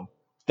low.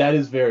 That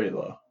is very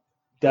low.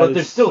 That But is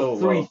there's still so low.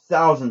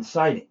 3,000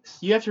 sightings.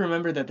 You have to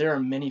remember that there are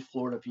many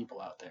Florida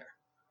people out there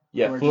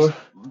Yeah, who are Florida.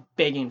 just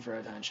begging for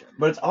attention.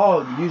 But it's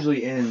all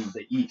usually in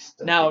the east.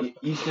 Like Now, the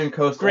eastern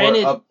coast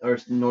granted- or up or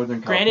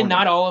northern California. Granted,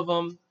 not all of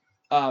them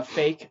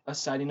fake a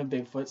sighting of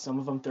Bigfoot. Some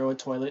of them throw a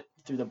toilet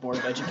through the Board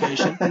of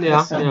Education,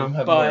 Yeah, Some of yeah. them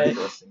have But- no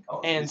interest in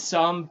college. and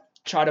some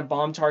try to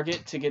bomb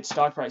target to get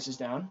stock prices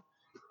down.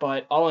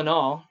 But all in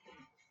all,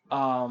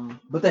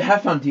 But they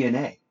have found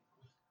DNA.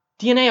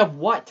 DNA of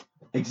what?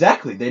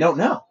 Exactly. They don't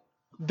know.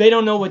 They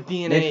don't know what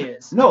DNA They-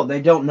 is. No,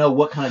 they don't know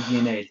what kind of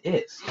DNA it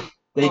is.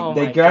 They Oh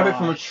they my grab it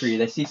from a gosh. tree.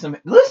 They see some.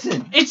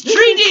 Listen. It's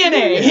tree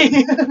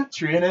DNA.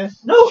 Triana?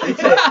 No,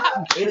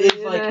 it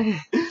is like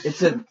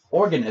it's an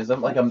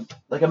organism like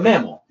a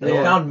mammal. They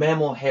Yeah. found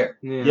mammal hair.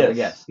 Yeah. Yes. I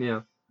guess Yeah.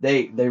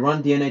 they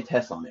run DNA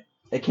tests on it.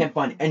 They can't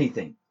find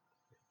anything.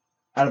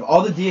 Out of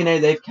all the DNA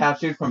they've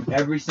captured from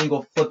every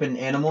single flippin'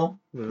 animal,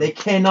 Yeah. they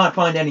cannot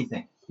find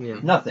anything. Yeah.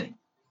 Nothing.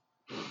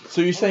 So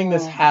you're saying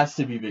this has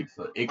to be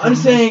Bigfoot? It I'm couldn't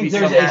just saying be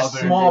there's some a other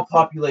small Bigfoot.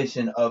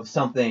 population of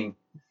something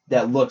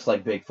that looks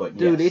like Bigfoot.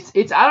 Dude, yes.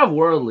 it's out of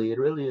worldly. It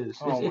really is.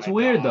 Oh It's my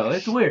weird though. gosh.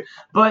 It's weird.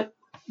 But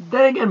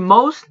then again,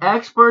 most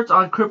experts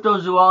on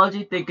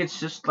cryptozoology think it's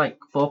just like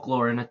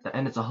folklore and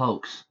it's a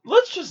hoax.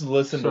 Let's just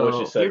listen to what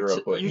you So, said you're real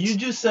t- quick. you're You t-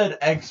 just said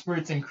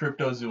experts in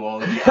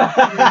cryptozoology.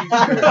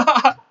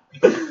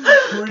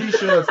 I'm pretty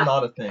sure that's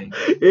not a thing.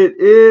 It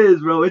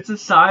is, bro. It's a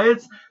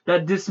science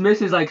that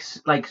dismisses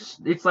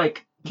it's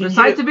like Can the you-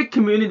 scientific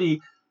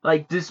community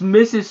like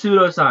dismisses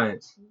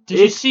pseudoscience. Did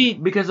you It's see?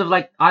 because of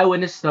like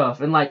eyewitness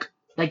stuff and like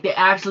they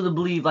actually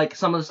believe like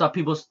some of the stuff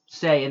people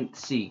say and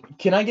see.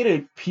 Can I get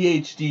a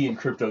PhD in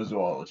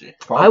cryptozoology?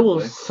 I will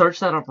Probably. search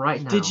that up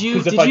right now. Did you?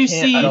 'Cause if Did I you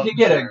can't, see? I don't You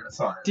get care.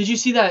 Sorry. Did you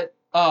see that?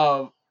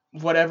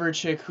 Whatever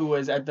chick who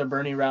was at the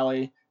Bernie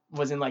rally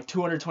was in like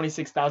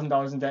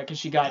 $226,000 in debt because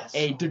she got That's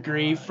a so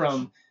degree much.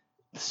 from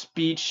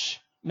speech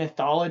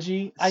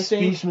mythology, I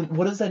think.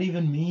 What does that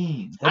even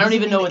mean? I don't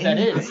even know what that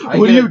is.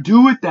 What do you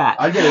do with that?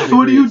 I get a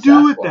What do degree you in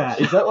do with Sasquatch.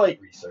 that? Is that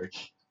like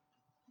Research.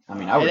 I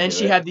mean, I would And then do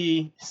she it. had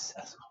the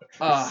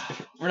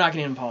we're not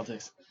getting into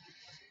politics.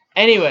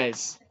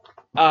 Anyways,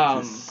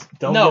 Don't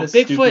no, get a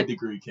stupid Bigfoot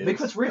degree, kids.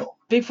 Bigfoot's real.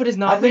 Bigfoot is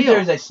not I think real.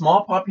 there's a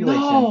small population.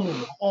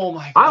 No. Oh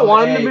my god. I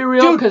want him to be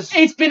real Dude, because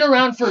it's been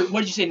around for what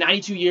did you say,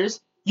 92 years?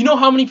 You know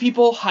how many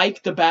people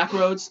hike the back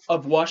roads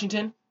of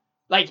Washington?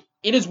 Like,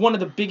 it is one of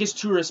the biggest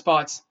tourist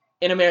spots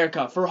in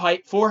America for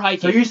hiking.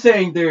 So you're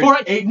saying there's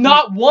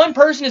Not one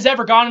person has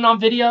ever gotten on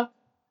video.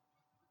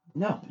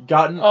 No.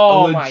 gotten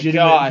Oh a my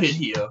legitimate gosh.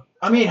 video.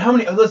 I mean, how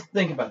many? Let's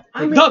think about it.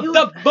 I mean,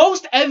 The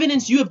most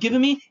evidence you have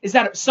given me is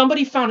that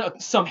somebody found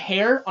some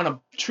hair on a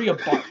tree of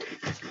bark.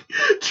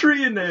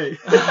 tree and a.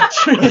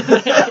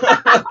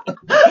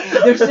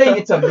 They're saying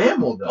it's a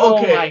mammal, though.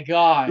 Okay. Oh my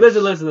god.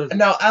 Listen.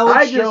 Now, Alex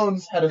I just-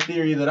 Jones had a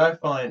theory that I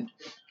find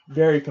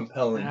very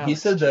compelling. He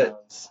said that.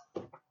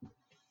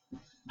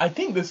 I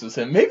think this was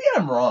him. Maybe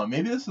I'm wrong.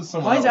 Maybe this is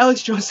someone Why is else.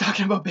 Alex Jones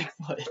talking about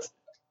Bigfoot?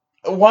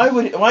 Why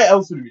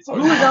else would he be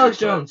talking Who is about Alex Bigfoot?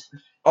 Jones?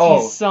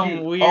 Oh, He's some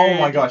dude. weird Oh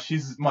my gosh,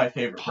 he's my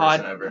favorite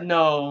person ever.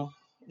 No,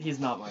 he's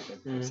not my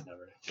favorite person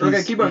ever. Okay,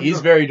 He's- keep on. He's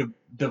very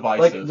divisive.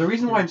 Like the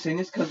reason why I'm saying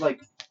this because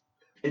like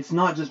it's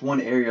not just one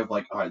area of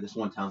like all right, this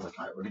one town's like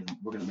all right,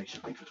 we're gonna make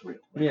sure Bigfoot's real.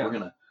 Like,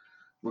 Yeah.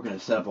 we're gonna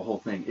set up a whole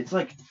thing. It's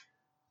like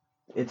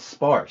it's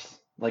sparse.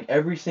 Like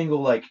every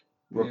single like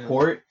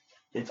report,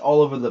 it's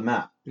all over the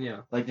map.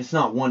 Yeah. Like it's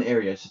not one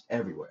area, it's just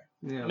everywhere.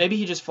 Yeah. Maybe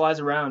he just flies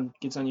around,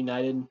 gets on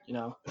United, you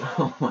know,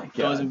 Oh my god.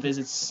 goes and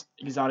visits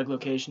exotic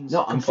locations.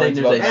 No, I'm saying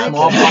Complains there's a about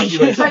small that. It's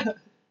population. like,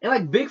 and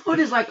like Bigfoot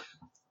is like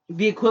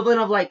the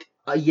equivalent of like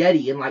a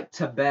Yeti in like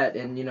Tibet,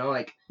 and you know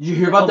like Did you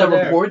hear about Over that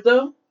there. report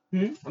though?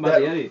 about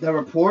the Yeti. That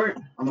report?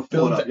 I'm gonna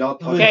pull it up. Y'all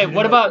talk. Okay,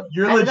 what about-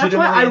 You're And that's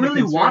why I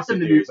really legitimately want them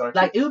to be into conspiracy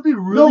like. It would be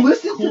really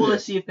listen to cool to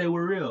this. see if they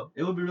were real.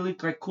 It would be really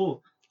like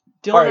cool.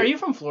 Dylan, Alright. are you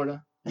from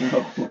Florida?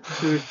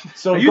 theories.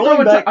 So Are you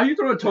going back,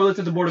 throwing toilets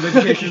at the Board of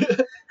Education?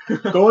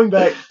 going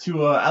back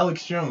to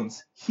Alex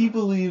Jones, he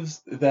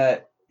believes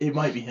that it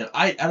might be him.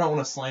 I don't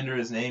want to slander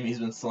his name. He's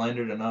been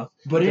slandered enough.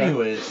 But Okay.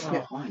 anyways,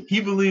 Oh.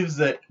 he believes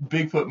that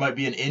Bigfoot might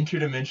be an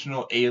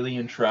interdimensional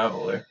alien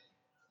traveler.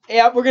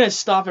 Yeah, we're gonna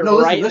stop it No,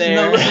 listen, right listen,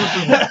 there. no,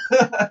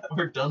 listen.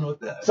 We're done with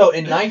that. So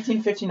in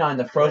 1959,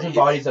 the frozen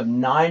bodies of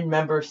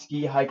 9-member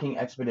ski hiking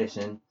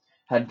expedition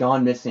had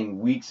gone missing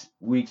weeks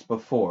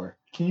before.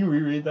 Can you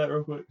reread that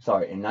real quick?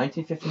 Sorry, in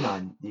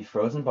 1959, the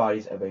frozen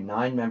bodies of a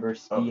 9-member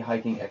ski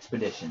hiking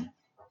expedition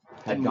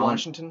had In gone.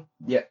 Washington?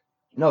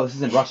 No, this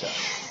is in Russia.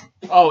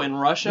 Oh, in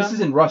Russia? This is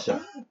in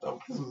Russia. Oh,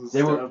 this is a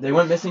They step.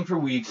 went missing for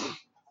weeks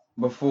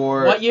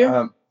before. What year?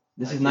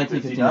 This is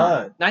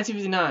 1959.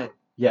 1959.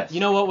 Yes.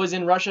 You know what was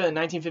in Russia in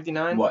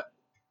 1959? What?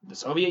 The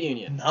Soviet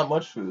Union. Not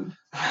much food.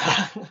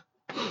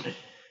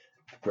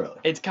 Really?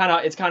 It's kind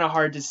of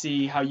hard to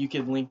see how you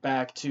could link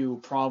back to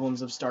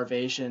problems of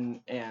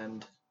starvation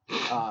and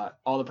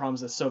all the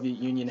problems the Soviet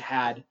Union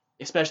had,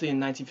 especially in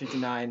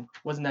 1959.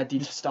 Wasn't that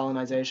deep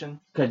Stalinization?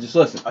 Okay, just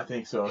listen. I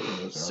think so. I think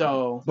those are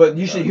So But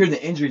you should hear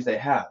the injuries they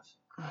have.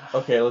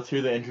 okay, let's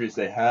hear the injuries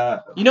they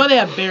have. you know they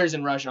have bears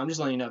in Russia. I'm just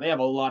letting you know they have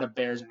a lot of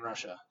bears in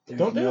Russia. There's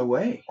Don't they? no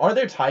way. Are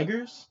there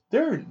tigers?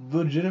 There are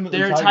legitimately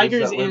There are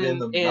tigers that live in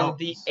the the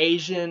mountains.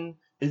 Asian,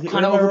 Is it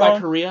kind of am I over by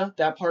wrong? Korea,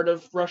 that part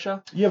of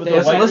Russia. Yeah, but They the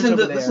have white. tigers Listen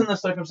to over there. listen to the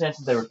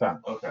circumstances they were found.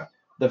 Okay.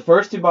 The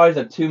first 2 bodies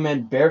of 2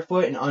 men,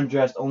 barefoot and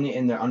undressed only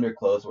in their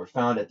underclothes, were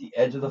found at the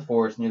edge of the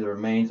forest near the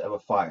remains of a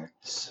fire.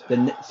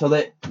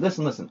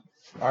 Listen.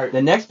 All right.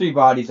 The next 3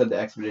 bodies of the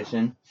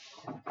expedition,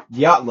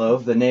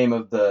 Dyatlov, the name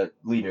of the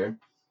leader,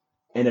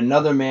 and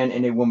another man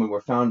and a woman were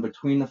found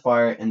between the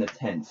fire and the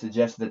tent,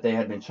 suggesting that they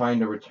had been trying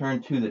to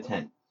return to the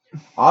tent.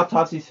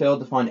 Autopsies failed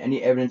to find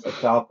any evidence of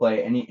foul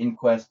play. Any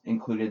inquest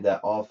included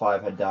that all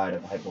 5 had died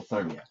of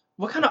hypothermia.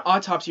 What kind of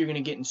autopsy are you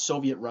gonna get in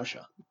Soviet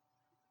Russia?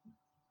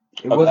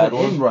 It A wasn't bad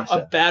one? in A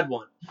Russia. bad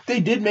one. They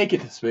did make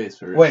it to space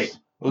first. Wait.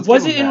 Let's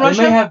Was give it them in that.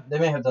 Russia? They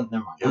may have done.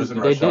 Never mind. It was in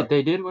They Russia. did.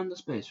 They did win the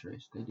space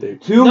race. They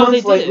did. 2 No, months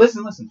they later.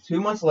 didn't. Listen.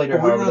 2 months later,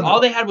 But we however, were the- All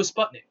they had was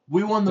Sputnik.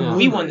 We won the Yeah. moon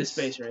We race. won the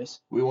space race.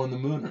 We won the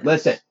moon race.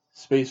 Listen.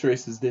 Space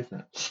race is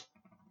different.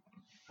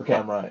 Okay.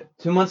 I'm right.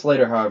 2 months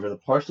later, however, the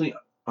partially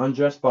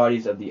undressed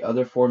bodies of the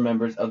other 4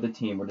 members of the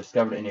team were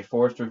discovered in a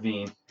forest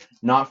ravine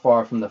not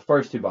far from the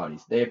first 2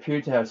 bodies. They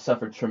appeared to have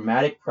suffered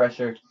traumatic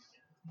pressure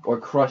or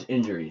crush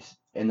injuries,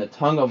 and the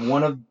tongue of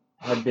one of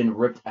had been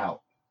ripped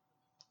out.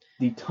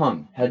 The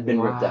tongue had been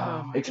ripped Oh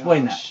out. my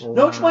Explain gosh. that.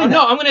 No, explain that.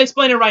 No, I'm gonna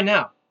explain it right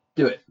now.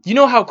 Do it. You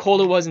know how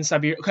cold it was in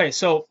Siberia? Okay,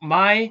 so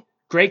my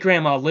great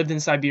grandma lived in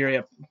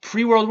Siberia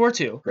pre-World War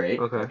II. Great.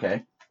 Okay.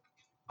 Okay.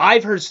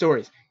 I've heard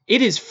stories.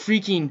 It is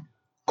freaking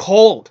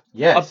cold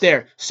Yes. up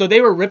there. So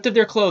they were ripped of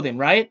their clothing,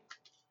 right?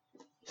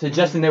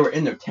 Suggesting they were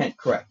in their tent.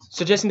 Correct.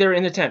 Suggesting they were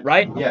in the tent,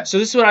 right? Yes. So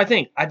this is what I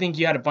think. I think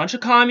you had a bunch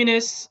of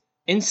communists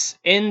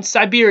in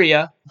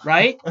Siberia,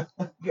 right?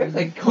 You guys,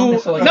 like, Who?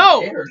 comments are like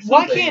No. air or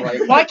Why something,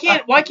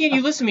 can't like-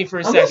 you listen to me for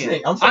a I'm second?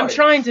 listening, I'm sorry.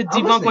 trying to I'm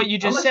debunk listening, what you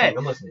just I'm said.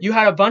 listening. You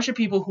had a bunch of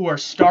people who are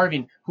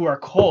starving, who are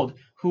cold,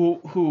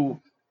 who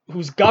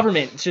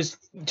government just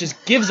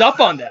gives up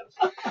on them,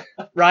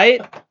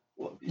 right?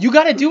 You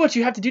got to do what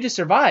you have to do to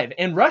survive.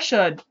 And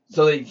Russia,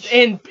 So they.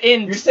 in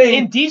You're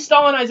saying-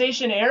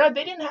 de-Stalinization era,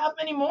 they didn't have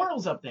many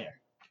morals up there.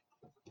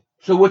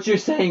 So what you're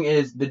saying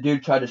is the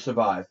dude tried to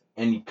survive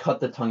and he cut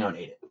the tongue out and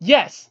ate it.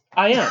 Yes,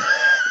 I am.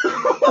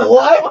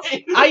 What?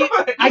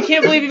 I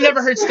can't believe you've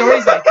never heard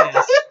stories like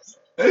this.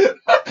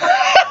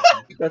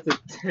 That's a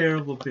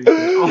terrible picture.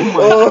 Oh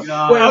my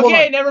god. Wait, hold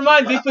Okay, on. never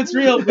mind. Bigfoot's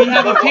real. We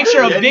have a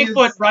picture of Yetis.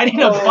 Bigfoot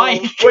riding a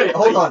bike. Wait,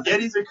 hold on.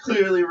 Yetis are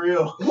clearly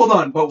real. Hold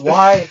on, but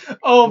why?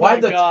 Oh Why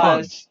my the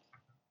gosh. tongue?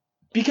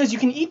 Because you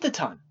can eat the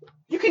tongue.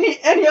 You can eat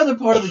any other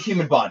part of the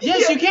human body.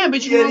 Yes, you can,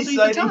 but you can also eat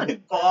the tongue.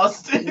 in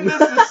Boston.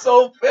 This is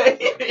so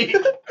fake.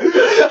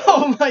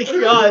 Oh my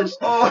gosh.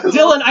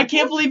 Dylan, I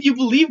can't believe you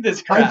believe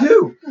this crap. I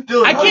do.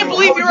 Dylan, I can't how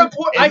believe would your you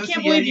report. I can't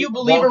investigate believe you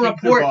believe a walking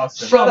through report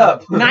Boston? from Shut up.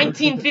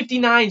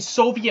 1959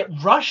 Soviet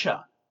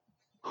Russia.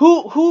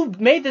 Who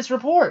made this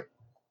report?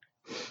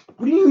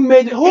 What do you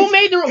made? Who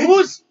made the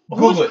who's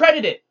Google it.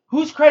 credited?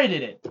 Who's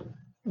credited it?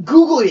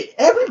 Google it?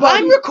 Everybody.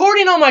 I'm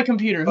recording on my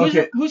computer.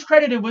 Okay. Who's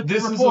credited with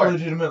This the is a report?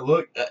 legitimate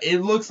look. It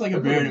looks like a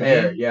Looks bear like to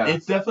a bear, me. yeah.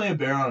 It's definitely a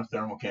bear on a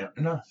thermal camera.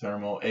 Not a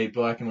thermal, a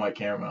black and white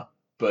camera.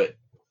 But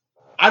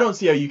I don't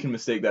see how you can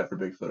mistake that for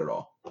Bigfoot at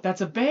all.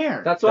 That's a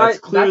bear. That's why. That's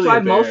clearly a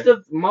bear. most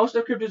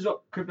of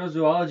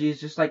cryptozoology is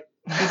just like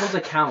people's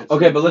accounts.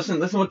 Okay, but listen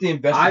what the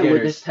Eyewitness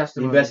investigators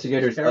testimony. It's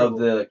of terrible.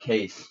 the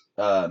case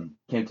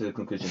came to the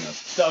conclusion of.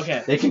 So,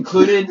 okay. They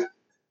concluded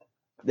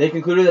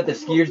that the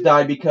skiers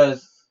died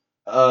because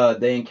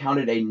they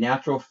encountered a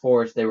natural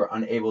force they were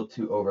unable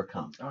to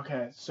overcome.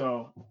 Okay,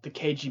 so the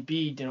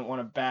KGB didn't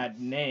want a bad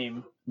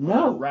name. on a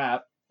No,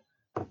 rap.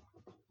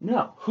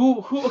 no.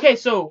 Who? Okay,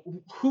 so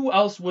who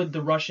else would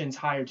the Russians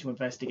hire to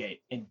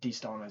investigate in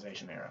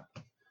de-Stalinization era?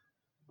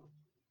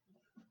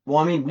 Well,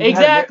 I mean,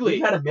 Exactly.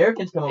 we've had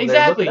Americans come over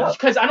Exactly, there. Look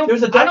it up. because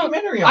There's a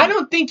documentary on I it.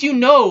 don't think you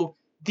know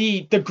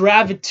the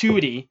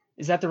gravitude.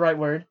 Is that the right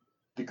word?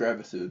 The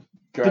gravitude.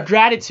 The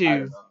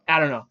gratitude. I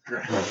don't know.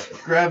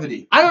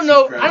 Gravity. I don't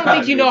know. I don't think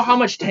Gravity. you know how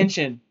much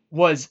tension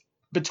was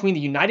between the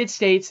United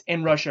States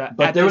and Russia.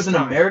 But at there this was an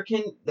time.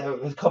 American, that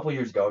was a couple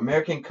years ago.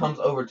 American comes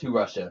over to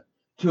Russia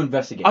to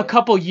investigate. A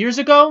couple years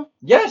ago.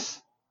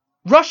 Yes,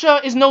 Russia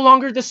is no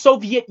longer the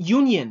Soviet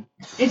Union.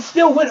 it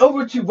still went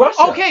over to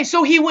Russia. Okay,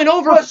 so he went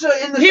over. Russia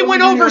and the He Soviet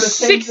went Union over are the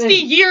same 60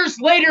 thing.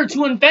 years later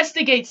to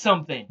investigate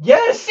something.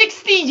 Yes,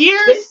 60 they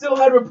years? still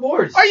had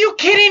reports. Are you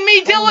kidding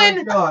me, Oh my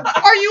Dylan? God.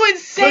 Are you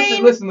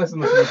insane? Listen.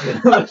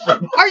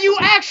 Are you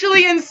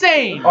actually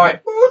insane? All right,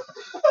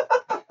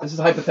 this is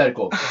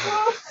hypothetical.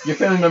 Your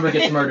family member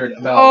gets murdered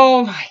about.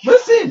 Oh my.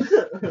 Listen.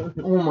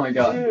 Oh my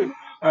God.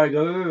 All right,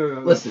 go.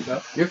 Listen,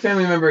 your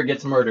family member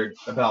gets murdered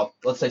about,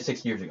 let's say,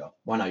 6 years ago.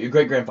 Why not? Your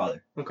great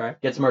grandfather Okay.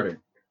 gets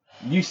murdered.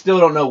 You still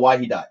don't know why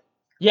he died.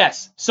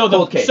 Yes. So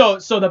Cold case.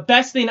 the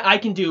best thing I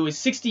can do is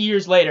 60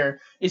 years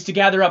later is to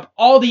gather up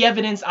all the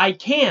evidence I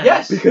can.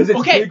 Yes. Because it's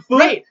Okay, Bigfoot.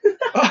 great.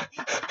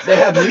 They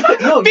have new.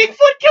 No,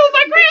 Bigfoot killed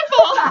my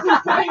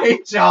grandpa. I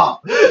hate y'all.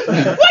 Why'd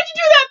you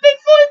do that,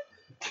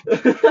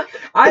 Bigfoot?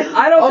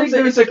 I don't I'm think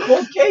saying there's. it's a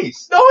cold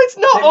case. No, it's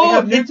not. They Oh,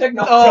 have new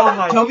technology. oh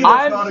my Tell me God.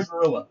 that's not a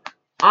gorilla.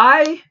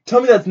 I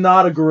Tell me that's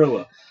not a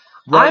gorilla.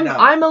 Right now.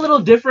 I'm a little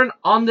different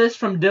on this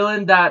from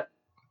Dylan, that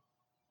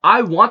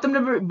I want them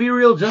to be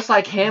real just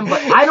like him,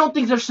 but I don't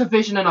think there's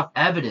sufficient enough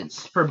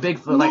evidence for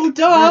Bigfoot. No, Like,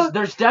 duh.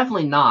 there's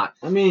definitely not.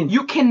 I mean,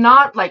 You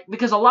cannot, like,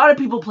 because a lot of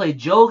people play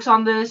jokes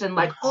on this and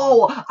like,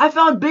 oh, I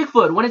found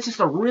Bigfoot, when it's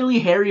just a really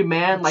hairy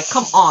man. Like,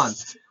 come on.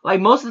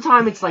 Like, most of the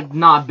time it's like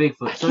not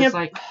Bigfoot. So can't- it's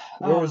like,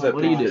 Where was that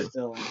what do you picture?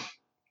 do?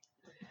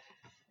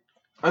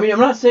 I'm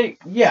not saying.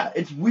 Yeah,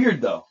 it's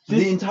weird though.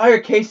 The entire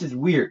case is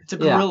weird. It's a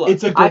Yeah. gorilla.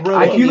 It's a I-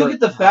 gorilla. If you look at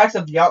the facts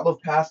of the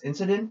Dyatlov Pass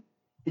incident,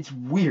 it's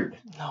weird.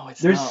 no,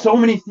 it's There's not. so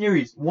many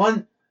theories.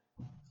 One,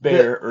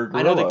 bear or gorilla.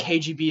 I know the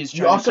KGB is You-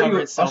 trying I'll to show cover you-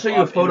 I'll itself show you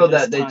a up photo into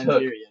this that they time took.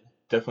 period.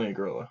 Definitely a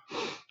gorilla.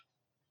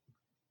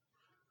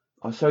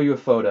 I'll show you a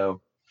photo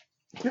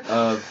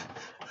of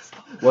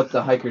what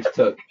the hikers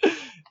took.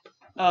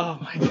 Oh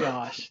my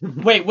gosh.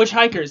 Wait, which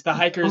hikers? The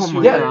hikers Oh who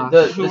my Yeah,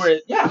 God.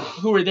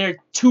 who were there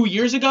 2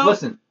 years ago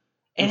Listen,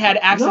 and had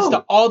access No.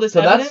 to all this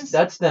so evidence?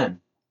 that's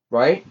them,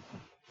 right?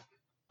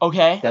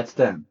 Okay. That's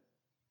them.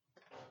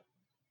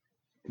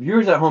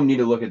 Viewers at home need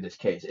to look at this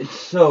case. It's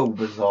so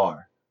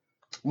bizarre.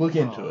 Look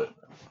into it.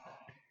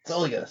 That's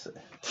all I gotta say.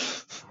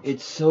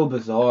 It's so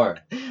bizarre.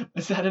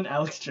 Was that an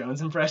Alex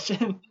Jones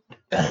impression?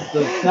 The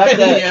fact that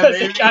Yeah, Because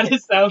maybe. it kind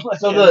of sounds like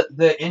so it.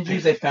 the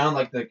injuries they found,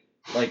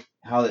 like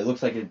how it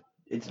looks like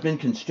it's been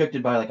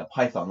constricted by like a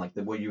python, like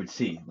the way you would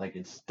see, like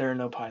it's There are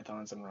no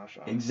pythons in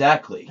Russia.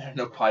 exactly,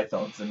 No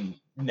pythons in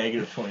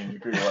negative 20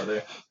 degree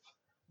weather.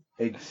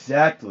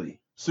 exactly.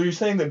 So you're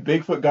saying that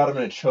Bigfoot got him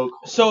in a chokehold?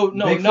 So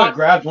no, Bigfoot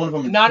grabbed one of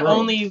them. and not threw him.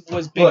 only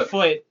was Look.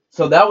 Bigfoot.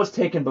 So that was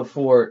taken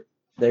before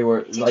they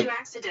were Did like. you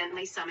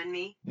accidentally summon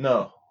me?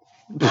 No.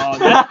 Oh,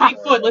 that's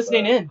Bigfoot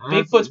listening in.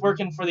 Honestly. Bigfoot's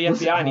working for the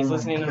Listen- FBI and he's oh my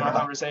listening in our God.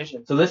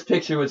 conversation. So this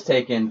picture was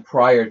taken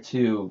prior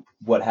to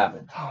what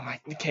happened. Oh my.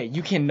 Okay,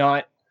 you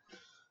cannot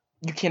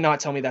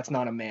tell me that's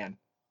not a man.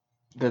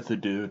 That's a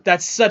dude.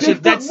 That's such a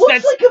Bigfoot that's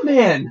looks like a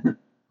man.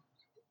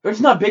 Or it's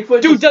not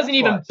Bigfoot. dude it's doesn't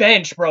even Sasquatch.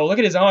 bench, bro. Look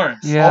at his arms.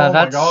 Yeah, oh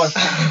that's. my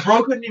gosh,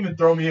 bro couldn't even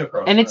throw me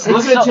across. And it's that.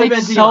 Look at a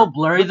chimpanzee it's so arm.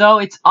 blurry though.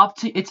 It's up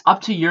to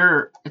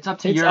your It's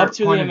your up to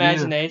the point of view.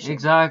 imagination.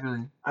 Exactly.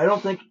 I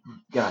don't think,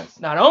 guys.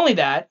 Not only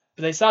that,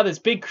 but they saw this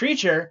big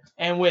creature,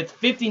 and with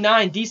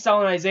 59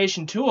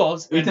 desalinization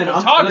tools and Ethan,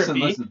 photography,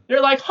 listen.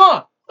 they're like,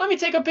 huh, let me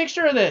take a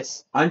picture of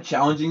this. I'm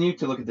challenging you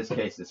to look at this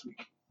case this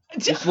week.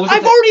 Just I've look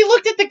at the- already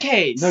looked at the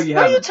case. No, you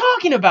what are you haven't.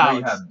 talking about? No,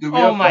 you haven't. Dude, we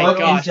Oh have my to look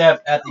gosh. in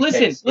depth at the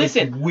Listen, case.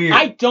 listen. It's weird.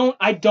 I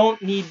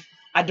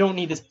don't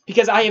need this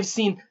because I have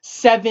seen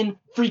 7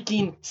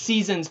 freaking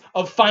seasons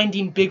of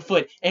Finding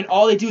Bigfoot, and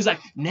all they do is like,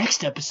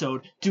 next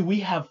episode, do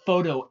we have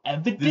photo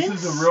evidence?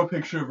 This is a real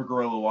picture of a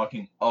gorilla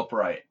walking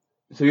upright.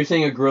 So you're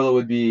saying a gorilla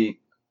would be?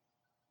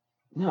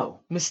 No.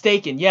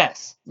 Mistaken,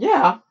 yes.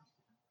 Yeah.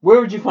 Where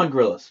would you find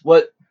gorillas?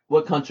 What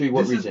country?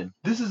 What This is- region?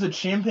 This is a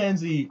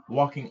chimpanzee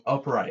walking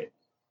upright.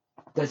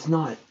 That's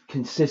not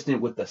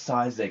consistent with the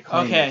size they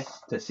claim Okay.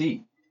 to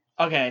see.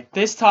 Okay,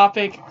 this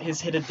topic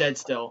has hit a dead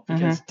still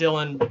because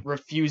Dylan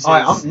refuses. All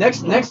right.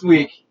 Next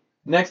week.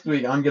 Next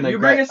week, I'm gonna. You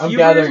bring us- I'm you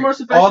bring us gathering more all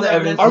sufficient the evidence.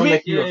 evidence. Are to we-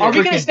 make you a Are we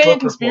freaking gonna stay in book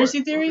conspiracy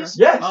report. theories?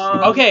 Yes.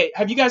 Okay,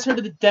 have you guys heard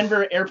of the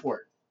Denver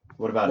airport?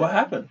 What about What it?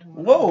 happened?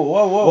 Whoa.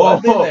 Whoa.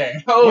 I've been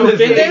there. What You've is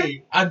been it? there?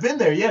 I've been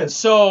there, yes.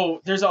 So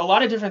there's a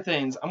lot of different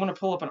things. I'm gonna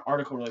pull up an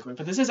article really quick,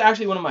 but this is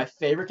actually one of my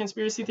favorite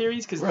conspiracy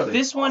theories because Really?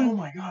 this Oh one,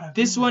 my god. I've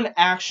this been one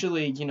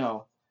actually,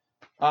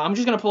 I'm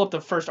just gonna pull up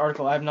the first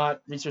article. I have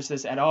not researched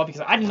this at all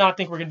because I did not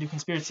think we're gonna do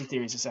conspiracy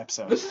theories this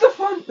episode. This is a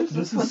fun. This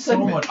This is a fun is so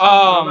segment. much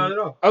Not at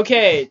all.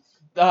 Okay.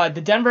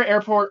 The Denver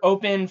airport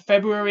opened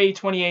February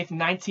 28th,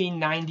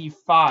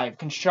 1995.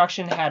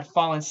 Construction had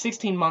fallen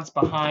 16 months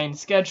behind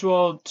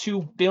schedule,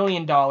 $2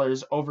 billion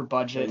over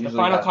budget. That The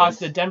usually final cost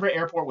happens. of the Denver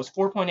airport was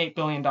 $4.8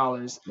 billion.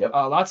 Yep.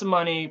 Lots of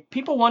money.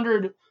 People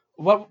wondered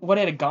what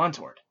it had gone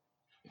toward.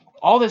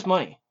 All this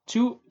money,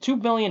 $2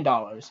 billion,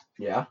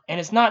 Yeah. and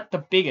it's not the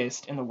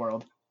biggest in the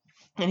world.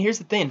 And here's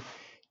the thing.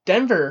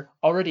 Denver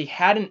already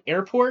had an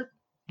airport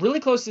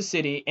really close to the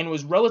city and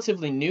was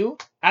relatively new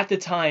at the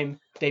time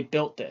they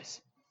built this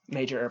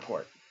major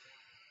airport.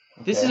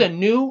 This is Okay. a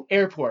new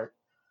airport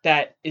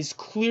that is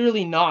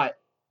clearly not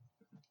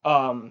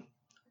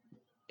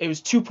it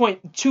was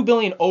 2.2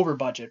 billion over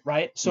budget,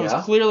 right? So Yeah.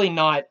 it's clearly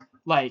not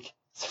like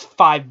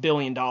 $5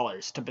 billion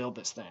to build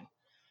this thing.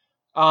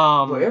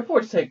 Well,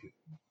 airports take.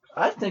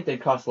 I think they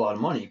cost a lot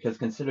of money because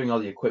considering all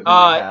the equipment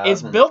they have.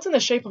 It's and- built in the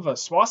shape of a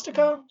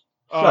swastika.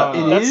 Shut- it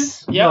That's-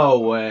 is? Yep. No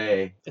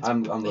way. It's,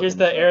 I'm here's looking the this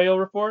up. aerial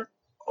report.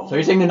 So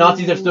you're saying the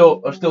Nazis are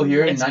still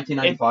here in It's-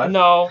 1995?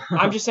 No,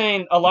 I'm just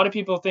saying a lot of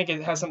people think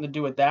it has something to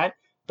do with that.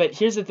 But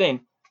here's the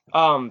thing.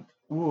 Ooh,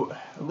 The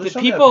show me that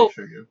people-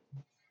 picture, you.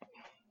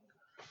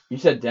 You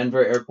said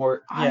Denver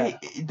Airport. Yeah.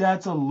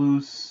 That's a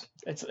loose.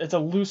 It's a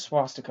loose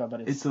swastika,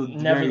 but it's It's a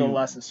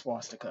nevertheless a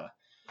swastika.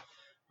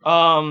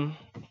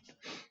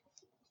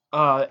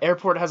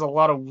 Airport has a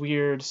lot of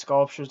weird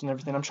sculptures and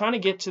everything. I'm trying to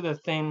get to the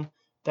thing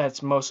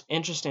that's most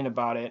interesting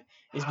about it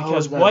is How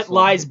because is that a what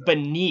lies swastika?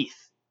 beneath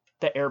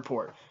the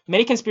airport.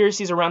 Many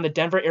conspiracies around the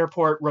Denver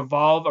airport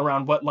revolve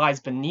around what lies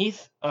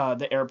beneath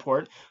the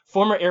airport.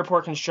 Former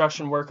airport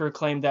construction worker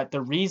claimed that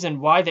the reason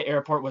why the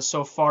airport was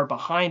so far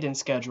behind in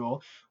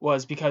schedule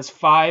was because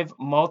 5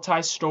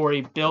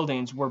 multi-story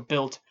buildings were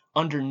built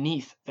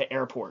underneath the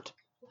airport.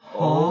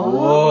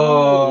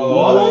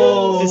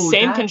 Whoa. The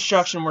same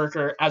construction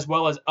worker, as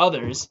well as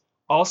others,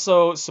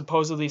 also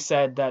supposedly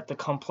said that the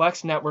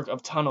complex network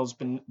of tunnels,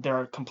 there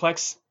are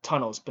complex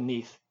tunnels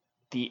beneath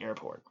the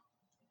airport.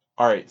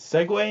 All right,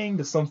 segueing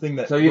to something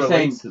that So you're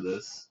relates saying- to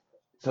this.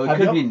 So it Have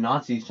could y'all- be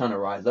Nazis trying to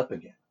rise up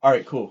again All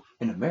right, cool.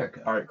 in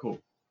America. All right, cool.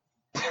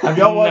 Have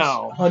y'all watched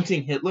No.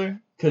 Hunting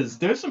Hitler? Because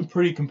there's some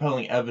pretty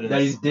compelling evidence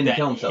That he didn't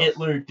kill himself.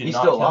 Hitler did He's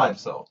not still kill alive.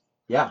 himself.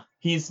 Yeah.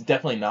 He's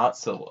definitely not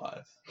still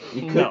alive.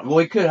 He could. No. Well,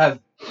 he could have.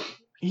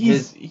 He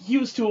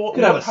was too old.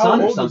 Could have a How son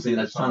or old was something he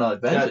at that's the trying to time?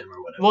 avenge That- him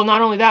or whatever. Well,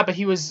 not only that, but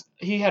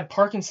he had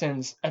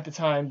Parkinson's at the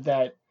time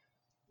that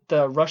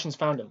the Russians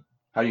found him,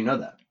 How do you know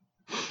that?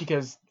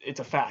 because it's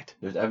a fact.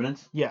 There's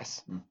evidence.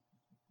 Yes.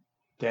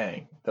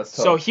 Dang, that's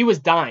tough. So he was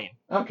dying.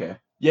 Okay.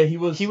 yeah, he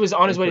was. He was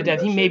on his way to in pretty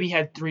death. He bad maybe shape.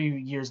 had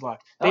 3 years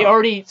left. They Oh.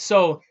 already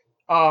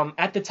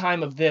at the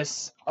time of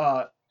this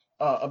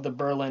of the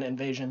Berlin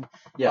invasion,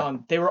 Yeah.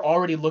 they were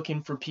already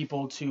looking for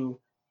people to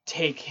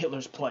take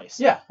Hitler's place.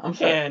 Yeah, I'm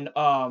sure. And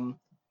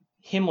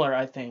Himmler,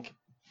 I think,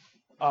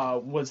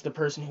 was the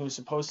person who was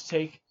supposed to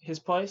take his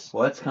place.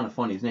 Well, that's kind of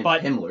funny. His name's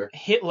But- Himmler.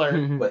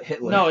 Hitler. But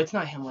Hitler. No, it's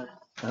not Himmler.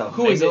 Oh.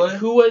 Who is Mengele? it?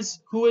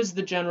 Who was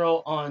the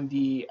general on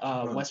the don't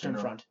know the Western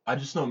general. Front? I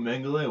just know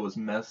Mengele was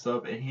messed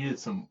up, and he did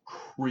some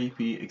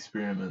creepy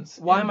experiments.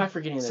 Why in am I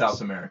forgetting this?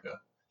 South America.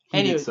 He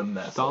Anyway, did some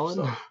messed Stalin?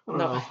 up stuff.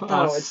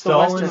 No, it's the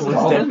Stalin Western was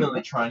Front.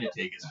 definitely trying to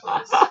take his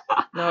place.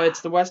 No,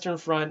 it's the Western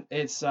Front.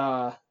 It's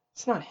not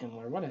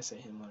Himmler. What did I say,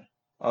 Himmler?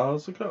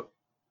 Let's look it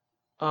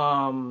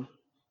up.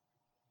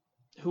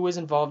 Who was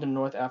involved in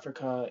North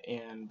Africa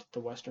and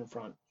the Western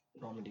Front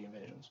Normandy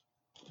invasions?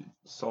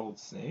 Solid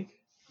Snake.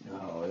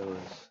 No, it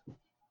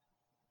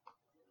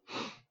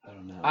was.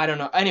 I don't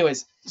know.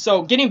 Anyways,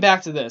 so getting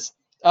back to this,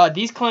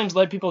 these claims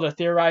led people to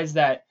theorize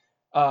that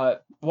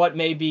what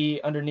may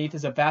be underneath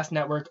is a vast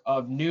network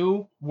of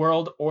new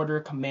world order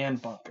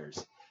command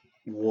bunkers,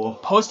 Whoa.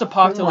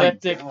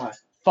 post-apocalyptic Oh my God.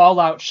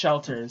 fallout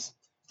shelters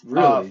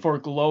Really? for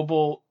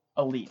global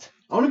elite,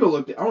 I want to go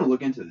look. I want to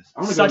look into this.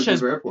 I want to go such to as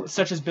Denver Airport.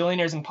 such as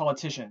billionaires and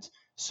politicians.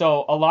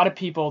 So a lot of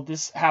people,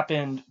 this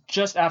happened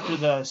just after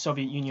the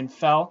Soviet Union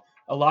fell.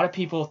 A lot of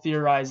people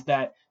theorized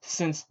that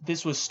since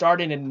this was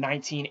started in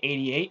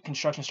 1988,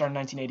 construction started in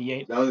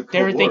 1988, That was a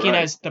they were Cold thinking War,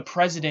 right? as the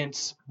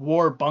president's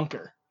war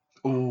bunker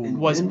Ooh.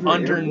 was Denver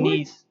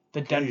underneath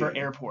the Denver Okay.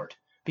 airport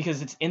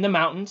because it's in the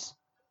mountains,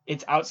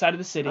 it's outside of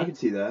the I city, can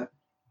see that.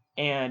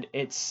 and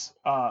it's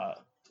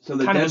So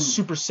the kind of a Den-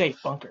 super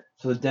safe bunker.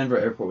 So the Denver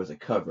airport was a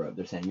cover up.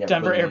 They're saying yeah.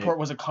 Denver we're building airport it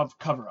was a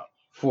cover up.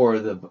 for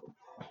the.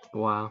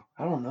 Wow.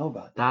 I don't know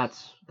about that.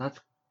 That's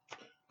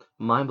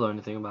mind blowing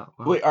to think about.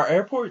 Wow. Wait, are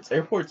airports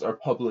are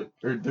public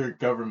or they're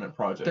government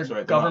projects, They're right? They're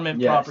not- government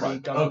yeah, property,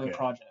 private. government Okay.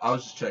 projects. I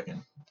was just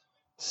checking.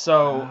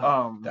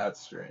 So That's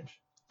strange.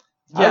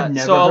 yeah, I've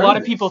never so a heard lot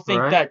of of people this,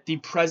 think right? that the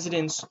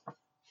president's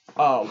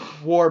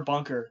war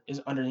bunker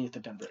is underneath the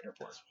Denver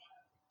airport.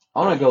 I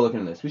want to go look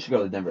into this. We should go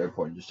to the Denver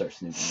airport and just start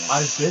snooping. around.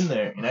 I've been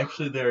there, and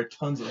actually there are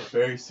tons of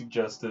very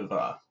suggestive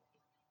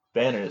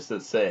banners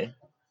that say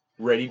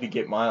 "Ready to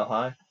get mile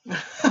high."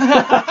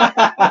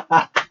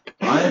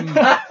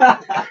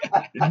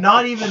 I'm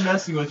not even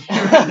messing with you.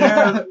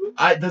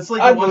 That's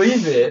like I the one,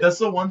 believe it. That's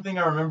the one thing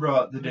I remember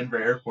about the Denver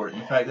airport,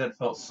 and the fact that it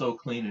felt so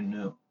clean and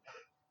new.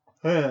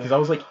 Because I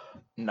was like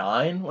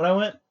 9 when I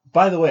went.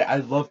 By the way, I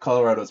love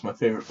Colorado. It's my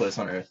favorite place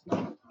on earth.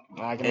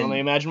 I can And- only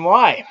imagine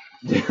why.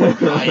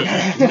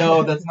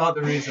 No, that's not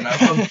the reason.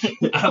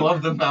 I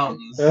love the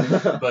mountains,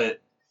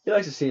 but He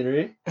likes the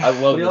scenery. I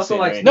love He the also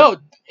likes- scenery.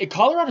 No,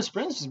 Colorado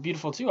Springs is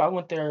beautiful too. I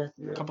went there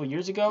a couple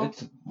years ago.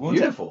 It's We went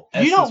to beautiful.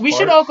 Estes We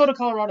should Park. all go to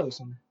Colorado this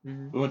summer. We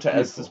went to Beautiful.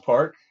 Estes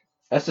Park.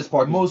 Estes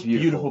Park is Most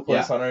beautiful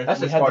place Yeah. on earth.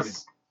 Estes we had Park this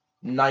is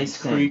nice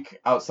insane. creek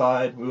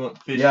outside. We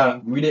went fishing. Yeah,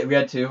 we did. We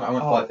had two. I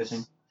went fly Oh,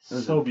 fishing. It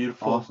was so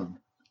beautiful. Awesome.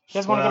 You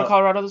guys want to go to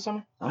Colorado this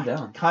summer? I'm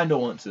down. Kind of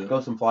want to. Go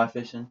some fly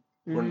fishing.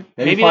 Maybe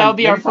Maybe that'll find-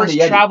 be our maybe find first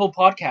a Yeti. travel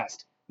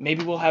podcast.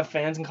 Maybe we'll have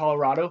fans in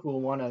Colorado who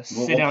will want to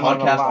We'll sit down on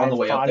a podcast live on the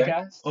way up there.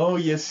 podcast. Oh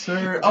yes,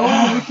 sir.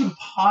 Oh, we can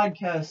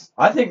podcast.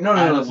 I think no.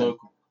 at a Listen.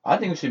 local. I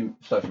think we should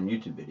start some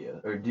YouTube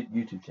videos or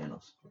YouTube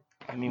channels.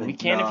 I mean, we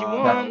can if you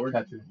Nah, want. We're,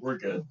 Capture. we're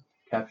good.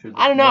 Capture. The,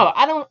 I don't know.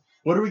 I don't.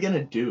 What are we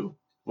gonna do?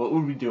 What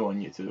would we do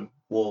on YouTube?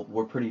 Well,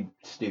 we're pretty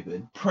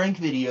stupid. Prank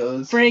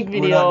videos. Prank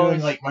We're not doing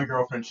videos. like my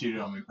girlfriend cheated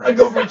on me. My prank.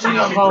 girlfriend cheated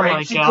on me. Oh Frank.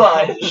 my She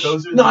God. cried.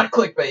 Those are Not the,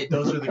 clickbait.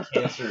 those are the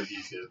cancer of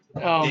YouTube.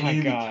 Oh They my need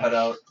to be god. cut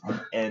out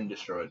and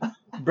destroyed.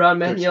 Brown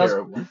They're man yells.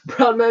 terrible.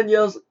 Brown man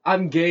yells.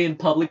 I'm gay in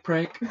public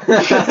prank.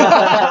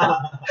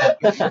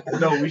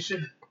 No, we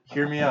should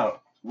hear me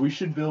out. We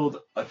should build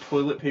a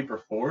toilet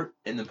paper fort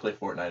and then play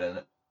Fortnite in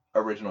it.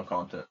 Original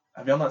content.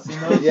 Have y'all not seen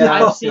those? Yeah,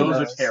 I've seen those.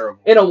 those. Are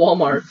terrible. In a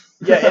Walmart.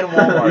 Yeah, in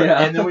Walmart.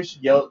 Yeah. And then we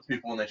should yell at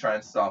people when they try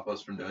and stop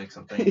us from doing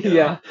something. you know?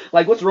 Yeah.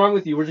 Like, what's wrong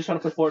with you? We're just trying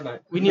to play Fortnite.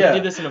 We need Yeah. to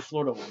do this in a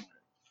Florida one.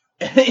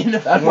 In a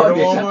That's Florida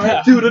what I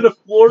Walmart. Dude, in a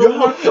Florida You know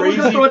how Walmart, someone's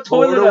gonna crazy throw a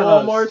toilet Florida at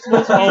us. Walmarts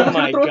must be? Oh Someone's my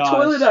gonna throw gosh. a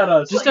toilet at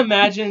us. Just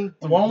imagine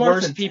the Walmart's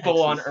worst in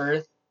people on Texas.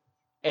 earth,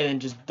 and then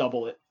just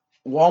double it.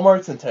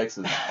 Walmarts in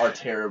Texas are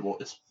terrible.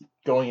 It's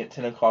going at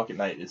 10 o'clock at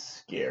night is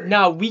scary.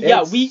 Now we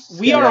It's we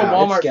sketch. are a Yeah, it's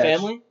Walmart sketch.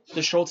 family.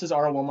 The Schultzes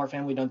are a Walmart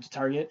family. We don't do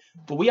Target,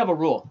 but we have a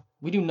rule: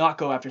 we do not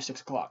go after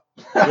 6 o'clock.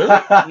 Really?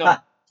 No, I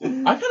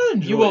kind of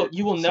enjoy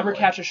you will never somewhat.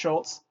 catch a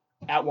Schultz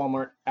at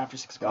Walmart after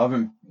 6 Y'all o'clock.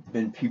 haven't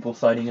been people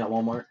sighting at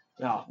Walmart?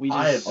 No, we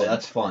I just have Oh,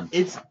 that's fun.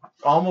 It's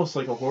almost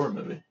like a horror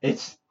movie.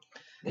 It's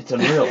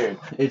unreal.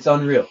 It's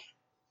unreal.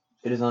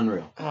 It is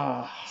unreal.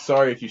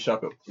 Sorry if you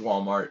shop at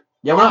Walmart.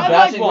 Yeah, we're not I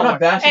bashing. like We're not Walmart.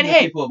 bashing And the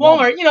hey, people of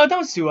Walmart, you know,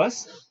 don't sue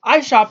us.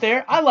 I shop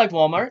there. I like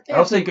Walmart. They I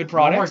have don't some think good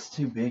products. Walmart's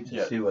too big to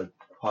Yeah. sue a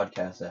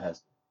podcast that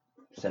has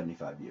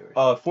 75 viewers.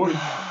 40.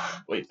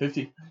 Wait,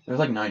 50. There's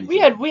like 90. We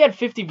had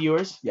 50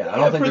 viewers. Yeah, I Yeah,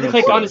 don't think for they're the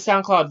Click gonna on the sue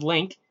us. SoundCloud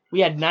link. We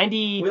had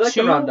 92 We like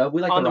the roundup.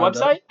 We like on the the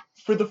roundup. website,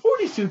 For the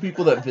 42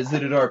 people that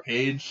visited our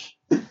page,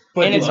 but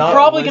and did it's not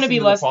probably going to listen be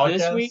the less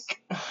this podcast-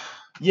 week.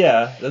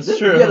 Yeah, that's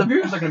true. Yeah, the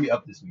viewers are gonna be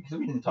up this week. 'cause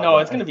we didn't talk No,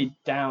 about it's going to anything. be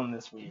down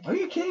this week. Are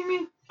you kidding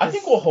me? I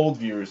think we'll hold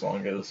viewers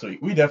longer this week.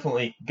 We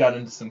definitely got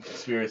into some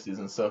conspiracies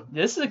and stuff.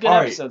 This is a good All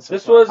right, episode. So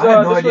This far. was I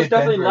had no this idea was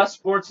definitely Denver- less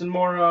sports and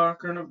more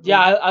current. Yeah,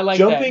 I like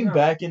Jumping that.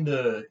 back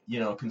into,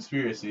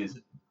 conspiracies.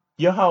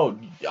 You know how,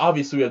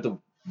 obviously we have the,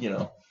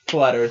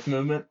 flat earth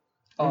movement.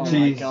 Oh my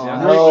Jeez,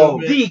 god. no.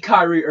 The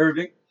Kyrie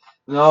Irving.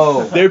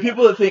 No. There are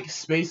people that think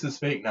space is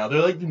fake now.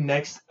 They're like the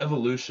next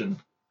evolution.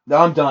 No,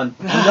 I'm done.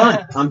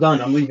 I'm done.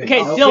 I'm leaving.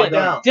 Okay, I'll Dylan, sit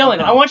down. Dylan,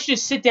 I want you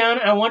to sit down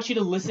and I want you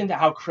to listen to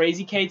how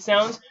crazy Cade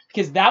sounds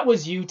because that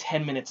was you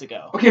 10 minutes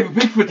ago. Okay, but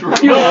Bigfoot's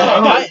right. No,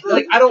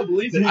 I don't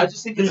believe it. I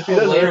just think it's He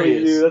doesn't believe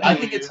hilarious. you. That's I what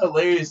think you it's do.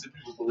 hilarious that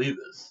people believe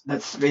this.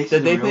 That space That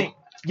is they real. think,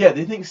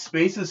 they think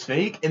space is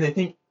fake, and they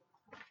think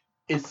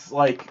it's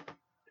like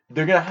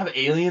they're gonna have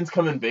aliens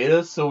come invade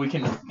us so we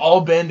can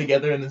all band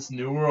together in this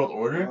new world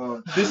order.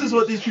 Oh, This is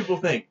what these people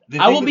think. They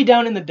I think will be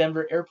down in the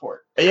Denver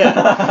airport. Yeah,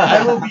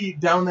 I will be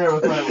down there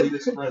with my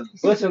elitist friends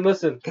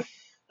Listen.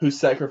 who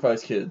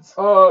sacrifice kids.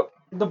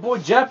 The boy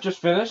Jep just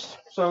finished,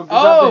 so good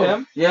job to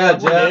him. Yeah,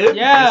 Jeff. Yes,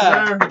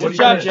 Yeah. sir. What did Good he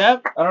job, finish?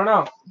 Jeff. I don't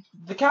know.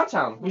 The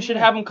countdown. We should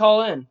have him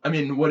call in. I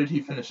mean, what did he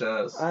finish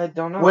as? I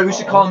don't know. Wait, we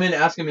should call him in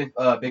and ask him if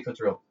Bigfoot's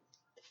real.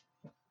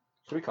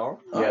 Should we call him?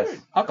 Yes.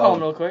 Alright, I'll call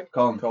him real quick.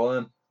 Call him. Call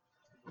in.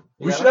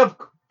 We Yeah. should have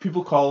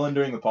people call in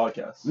during the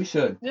podcast. We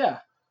should. Yeah.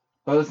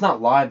 But it's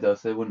not live, though,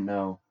 so they wouldn't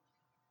know.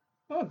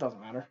 Well, it doesn't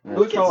matter. Yeah.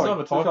 Who's Kids calling? still have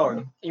a Who's talk calling?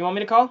 room. You want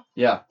me to call?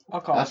 Yeah.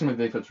 I'll call. Ask him if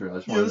Bigfoot's real. I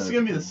just Yeah, want this to is know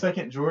gonna be if the it's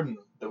second Jordan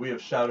that we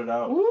have shouted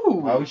out.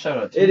 Ooh. real. Oh, we shout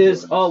out. It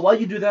is. While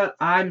you do that,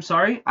 I'm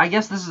sorry. I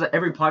guess this is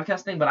every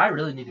podcast thing, but I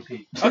really need to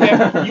pee.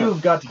 Okay.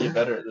 You've got to get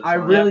better at this. I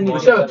one. really Yeah, need We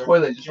to should have get a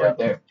toilet just Yeah. right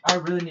there. I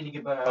really need to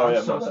get better. Oh, I'm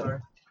yeah, so my bad. sorry.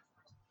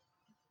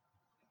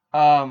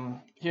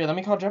 Here, let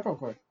me call Jeff real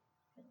quick.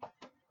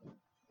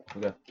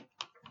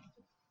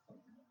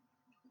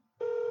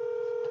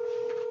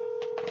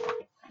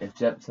 If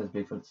Jeff says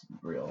Bigfoot's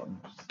real, I'm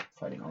just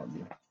fighting all of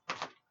you.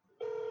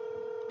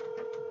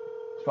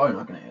 He's probably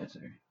not going to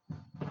answer.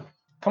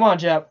 Come on,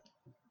 Jeff.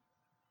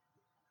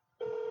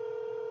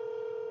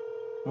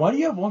 Why do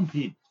you have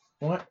 1P?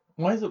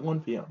 Why is it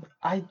 1P on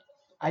there?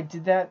 I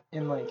did that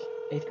in like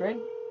 8th grade,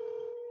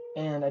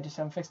 and I just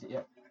haven't fixed it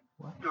yet.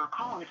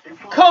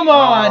 Come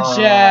on,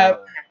 Jeff.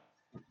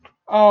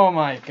 Oh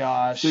my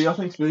gosh. So y'all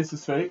think space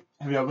is fake?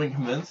 Have y'all been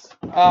convinced?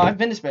 I've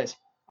been to space.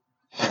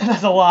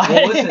 That's a lie.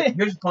 Well, listen,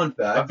 here's a fun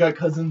I've fact. got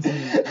cousins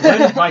in.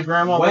 When my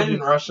grandma lived When-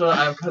 in Russia,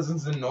 I have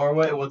cousins in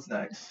Norway. What's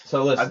next?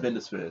 So listen, I've been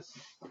to space.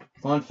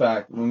 fun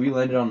fact, when we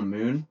landed on the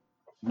moon,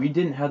 we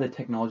didn't have the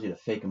technology to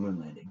fake a moon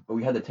landing, but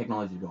we had the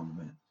technology to go on the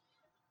moon.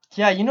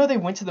 Yeah, you know they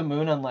went to the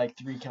moon on like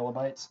 3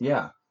 kilobytes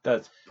Yeah,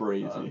 That's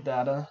crazy. of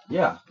data.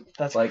 yeah.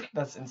 That's Like,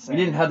 that's insane.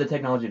 We didn't have the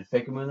technology to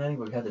fake a moon landing,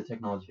 but we had the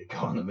technology to go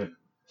on the moon.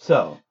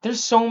 So,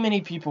 There's so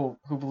many people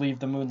who believe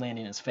the moon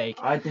landing is fake,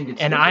 I think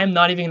it's and fake. I'm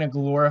not even gonna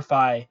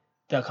glorify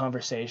the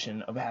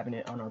conversation of having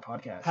it on our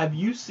podcast. Have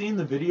you seen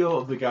the video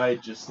of the guy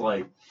just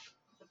like?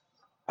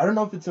 I don't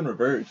know if it's in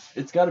reverse.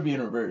 It's got to be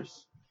in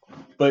reverse.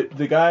 But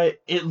the guy,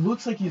 it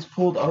looks like he's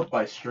pulled up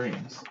by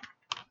strings.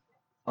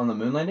 on the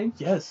moon landing.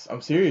 Yes,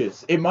 I'm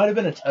serious. It might have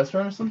been a test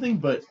run or something,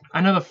 but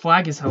I know the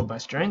flag is held by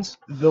strings.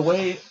 the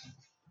way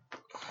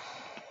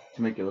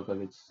To make it look like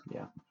it's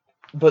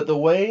the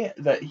way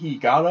that he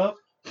got up,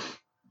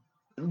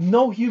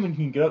 no human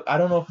can get up. I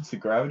don't know if it's the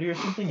gravity or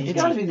something. He's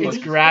It's got- gotta be it's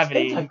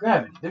gravity.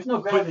 Anti-gravity. There's no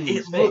but gravity in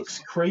it space. looks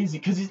crazy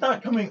because he's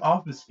not coming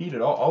off his feet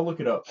at all. I'll look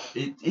it up.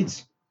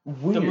 It's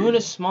weird. The moon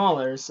is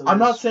smaller, so I'm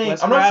not there's saying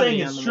less I'm not gravity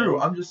saying on it's the true.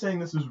 moon. I'm just saying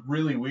this is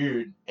really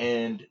weird,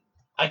 and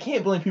I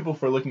can't blame people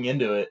for looking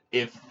into it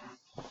if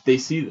they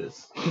see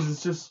this because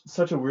it's just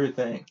such a weird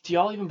thing. Do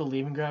y'all even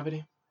believe in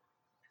gravity?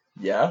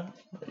 Yeah.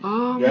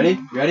 You ready?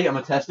 You ready? I'm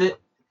gonna test it.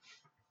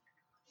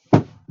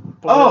 But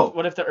Oh!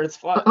 what if the Earth's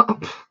flat? I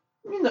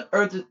mean, the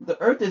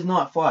Earth is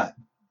not flat.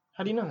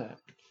 How do you know that?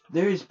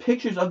 There is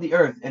pictures of the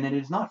Earth, and it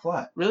is not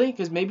flat. Really?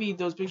 Because maybe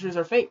those pictures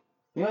are fake.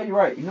 Yeah, you're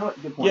right. You know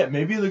what? Good point. Yeah,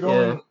 maybe they're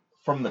going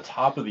from the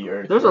top of the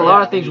earth. There's a right? lot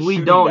of And things just we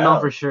shooting don't know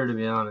down. for sure, to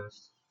be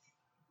honest.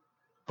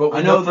 But we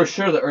I know that- for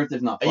sure the Earth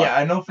is not flat. Yeah,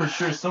 I know for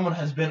sure someone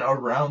has been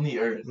around the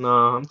earth.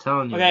 No, I'm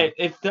telling you. Okay,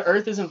 if the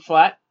Earth isn't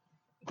flat,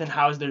 then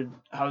how's their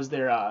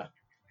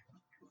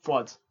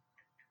floods,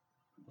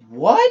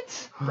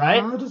 What?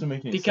 right? That doesn't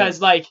make any Because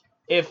sense. like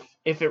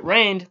if it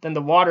rained, then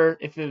the water,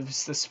 if it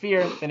was the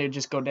sphere, then it'd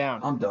just go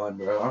down. I'm done,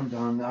 bro. I'm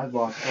done. I've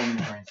lost so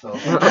many brain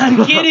cells.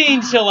 I'm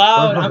kidding. Chill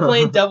out. I'm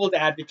playing devil's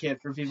advocate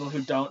for people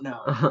who don't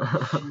know.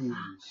 Jeez.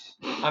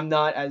 I'm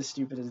not as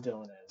stupid as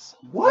Dylan is.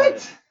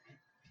 What?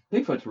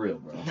 Bigfoot's real,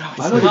 bro. No, I it's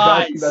know the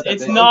not. guys about that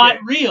It's big. not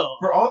Okay. real.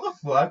 For all the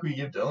flack we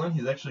give Dylan,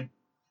 he's actually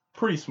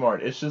pretty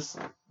smart. It's just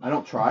I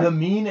don't try. the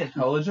mean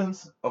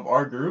intelligence of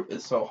our group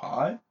is so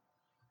high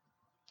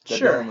that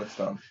Sure. Dylan looks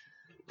dumb.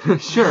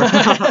 Sure.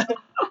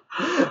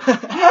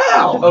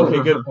 How?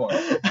 Okay, good point.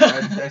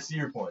 I see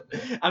your point.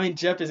 I mean,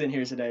 Jeff isn't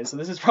here today, so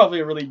this is probably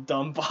a really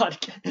dumb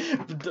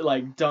podcast,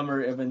 like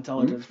dumber of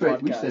intelligence We said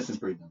some podcast.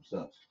 pretty dumb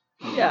stuff.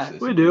 Yeah.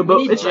 We do, We but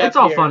need it's Jeff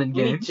all here. fun and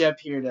We need games. Jeff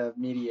here to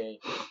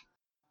mediate.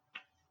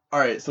 All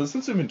right, so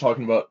since we've been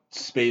talking about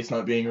space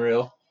not being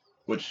real,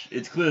 which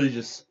it's clearly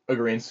just a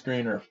green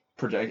screen or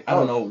project. I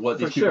don't know what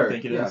For these people sure.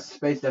 think it is. Yeah,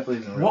 space definitely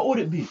isn't real. What would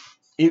it be?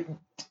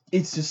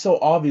 It's just so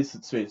obvious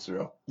that space is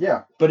real.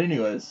 Yeah. But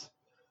anyways,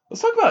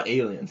 let's talk about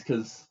aliens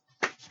because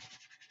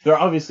they're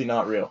obviously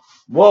not real.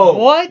 Whoa.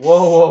 What?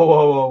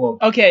 Whoa.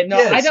 Okay, no,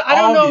 Yes, I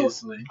don't know.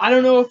 obviously. I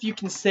don't know if you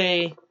can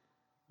say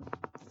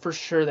for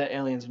sure that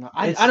aliens are not.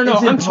 I It's- don't know.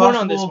 it's I'm torn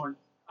on this impossible. one.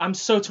 I'm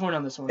so torn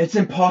on this one. It's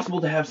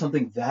impossible to have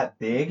something that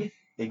big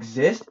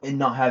exist and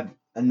not have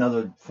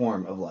another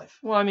form of life.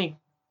 Well, I mean,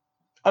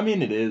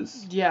 It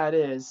is, yeah, it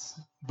is.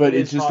 but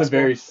It it's is just possible.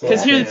 a very 'Cause small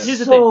here's chance.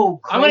 the thing. I'm going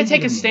to crazy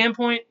take a me.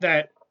 standpoint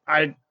that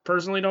I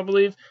personally don't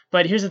believe,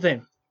 but here's the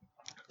thing.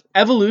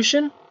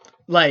 Evolution,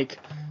 like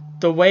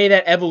the way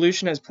that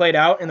evolution has played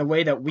out and the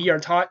way that we are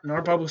taught in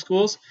our public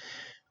schools,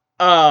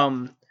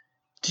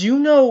 Do you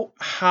know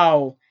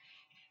how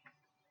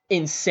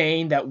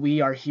insane that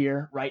we are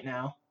here right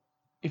now?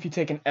 If you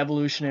take an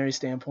evolutionary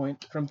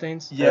standpoint from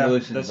things, Yeah,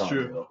 Evolution that's is not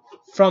true. real.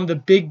 from the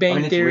Big I Bang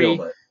mean, it's Theory real,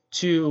 but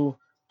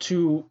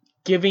to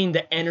giving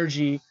the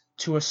energy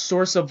to a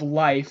source of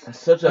life it's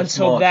such a until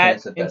small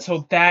that chance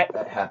that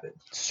that happens.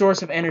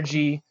 source of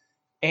energy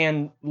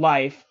and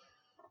life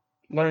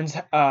learns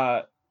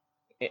how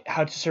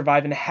to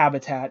survive in a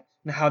habitat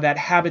and how that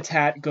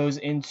habitat goes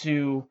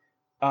into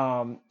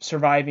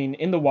surviving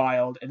in the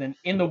wild, and then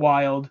in the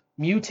wild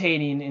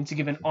mutating into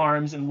given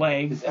arms and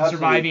legs It's and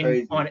surviving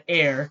absolutely crazy. on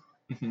air.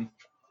 Mhm.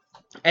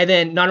 And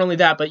then not only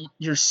that, but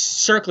your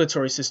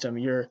circulatory system,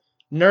 your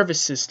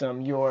nervous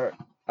system, your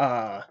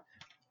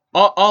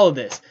all of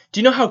this. Do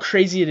you know how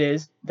crazy it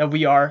is that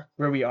we are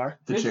where we are?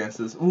 The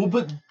chances. Well,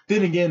 but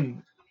then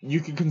again, you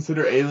could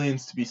consider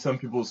aliens to be some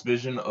people's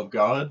vision of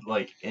God,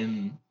 like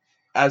in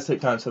Aztec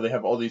times, so they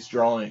have all these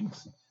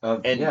drawings,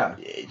 and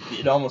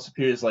it almost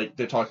appears like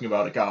they're talking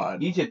about a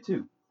god. Egypt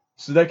too.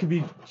 So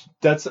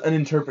that's an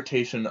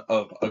interpretation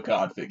of a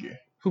god figure.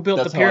 Who built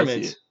That's the how I see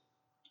pyramids? it.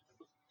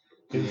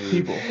 It's Dude.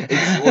 people.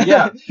 Well,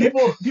 yeah.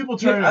 People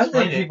try to I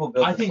explain think it. people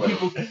built I the think slaves.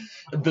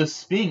 people. The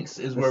Sphinx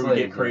is The where we slaves,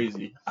 get yeah.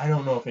 crazy. I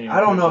don't know if anyone. I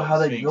don't could know build how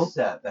the they Sphinx. built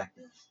that back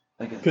then.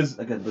 Like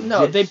a legit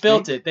No, they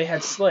built Sphinx? it. They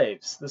had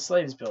slaves. The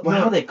slaves built Well, it.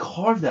 how they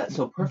carved that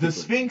so perfectly.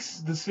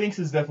 The Sphinx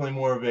is definitely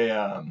more of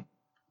a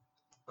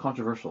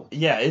Controversial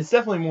yeah, it's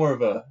definitely more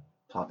of a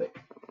topic.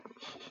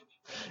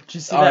 Did you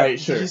see all that? right,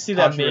 sure. Did you see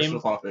that Controversial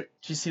meme? topic.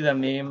 Did you see that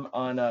meme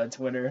on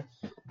Twitter?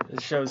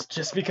 It shows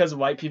just because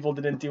white people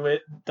didn't do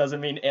it doesn't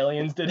mean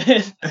aliens did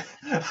it.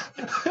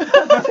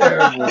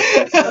 Terrible.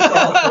 That's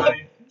all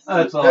funny.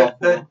 That's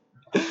awful.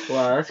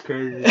 Wow, that's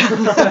crazy.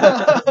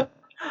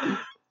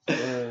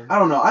 I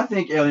don't know. I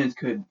think aliens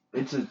could.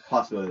 It's a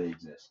possibility they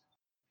exist.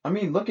 I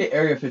mean, look at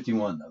Area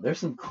 51 though. There's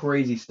some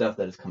crazy stuff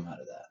that has come out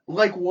of that.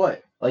 Like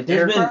what? Like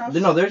there's Aircraft?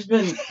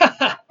 been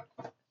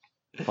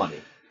funny.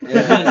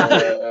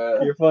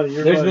 You're funny.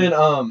 There's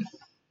been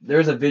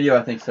there's a video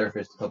I think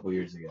surfaced a couple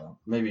years ago,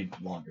 maybe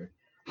longer,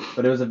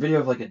 but it was a video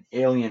of like an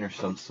alien or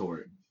some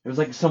sort. It was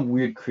like some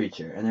weird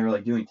creature, and they were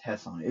like doing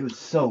tests on it. It was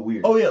so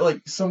weird. Oh yeah,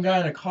 like some guy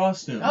in a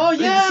costume. Oh,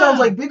 yeah. It sounds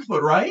like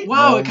Bigfoot, right?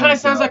 Wow, Oh it kind my of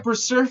sounds God. like we're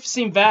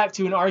surfacing back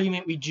to an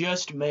argument we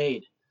just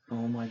made.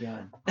 Oh my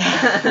god.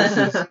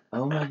 okay.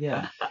 Oh my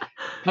god.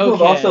 People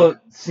have also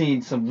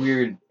seen some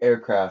weird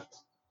aircraft.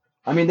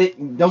 I mean, they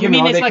don't You get me mean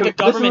wrong, it's they like could, a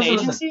government listen.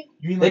 agency?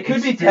 You mean They like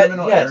could be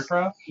experimental yes.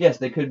 aircraft? Yes,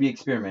 they could be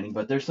experimenting,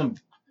 but there's some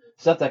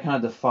stuff that kind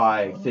of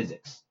defy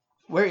physics.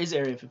 Where is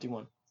Area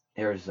 51?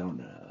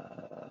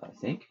 Arizona, I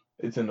think.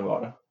 It's in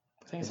Nevada.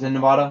 I think It's in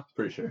Nevada.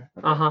 Pretty sure.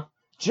 Uh-huh.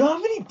 Do you know how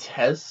many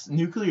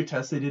nuclear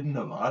tests they did in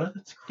Nevada?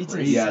 That's It's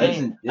crazy. Yeah,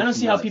 insane. it's I don't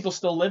see how nuts. people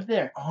still live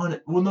there.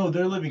 Well, no,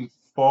 they're living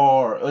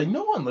far. Like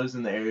no one lives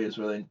in the areas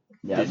where they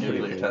Yeah, did it's pretty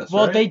nuclear weird. tests.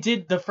 Well, right? they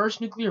did. The first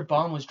nuclear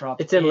bomb was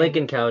dropped. It's in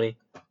Lincoln County.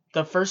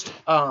 The first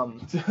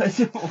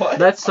What?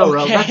 That's so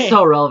Okay. That's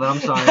so relevant. I'm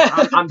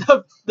sorry. I'm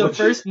the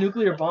first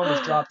nuclear bomb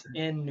was dropped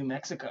in New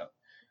Mexico.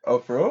 Oh,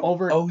 for real?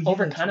 Over Oh, yeah,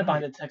 that's kind of by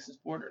right. the Texas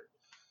border.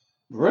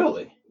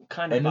 Really?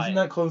 Kind of And by isn't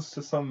that close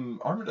to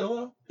some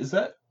Armadillo? Is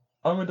that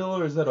Armadillo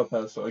or is that El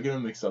Paso? I get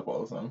them mixed up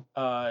all the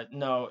time.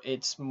 No,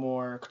 it's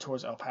more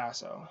towards El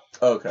Paso.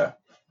 Okay.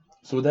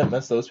 So would that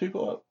mess those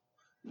people up?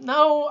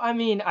 No, I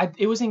mean,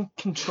 it was in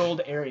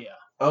controlled area.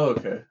 Oh,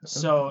 okay.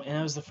 So, and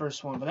that was the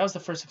first one, but that was the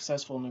first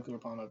successful nuclear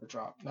bomb ever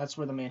dropped. That's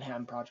where the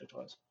Manhattan Project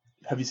was.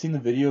 Have you seen the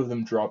video of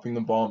them dropping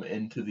the bomb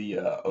into the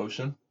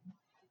ocean?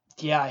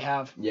 Yeah, I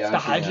have. Yeah,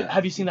 It's the I've seen that.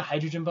 Have you seen the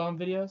hydrogen bomb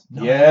videos?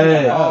 No, Yes.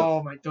 I have.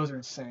 Oh my, those are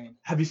insane.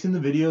 Have you seen the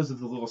videos of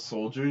the little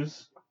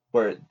soldiers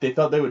where they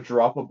thought they would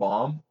drop a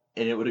bomb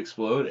and it would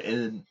explode, and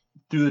then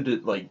through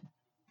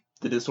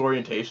the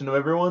disorientation of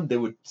everyone, they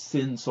would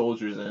send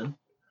soldiers in,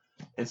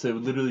 and so they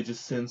would literally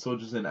just send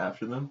soldiers in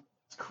after them.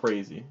 It's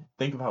crazy.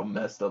 Think of how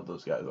messed up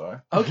those guys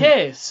are.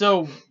 Okay,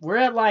 so we're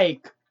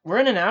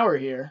in an hour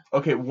here.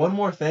 Okay, one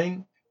more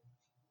thing.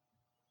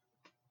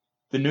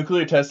 The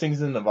nuclear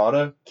testings in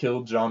Nevada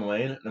killed John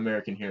Wayne, an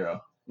American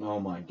hero. Oh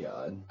my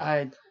god.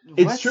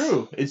 It's What?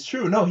 true. It's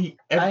true. No,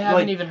 I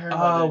haven't even heard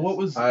about this. what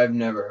was I've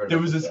never heard there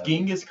of was this that.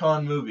 Genghis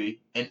Khan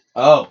movie, and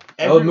Oh,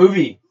 every-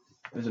 movie.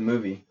 It was a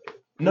movie.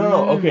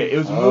 no, okay, it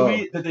was a Oh.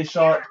 movie that they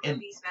shot in.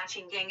 Movies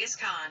matching Genghis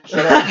Khan.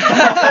 Shut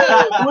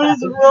up. What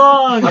is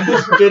wrong? I'm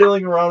just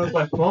fiddling around with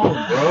my phone,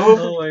 bro.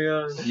 Oh my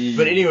god. Jeez.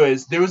 But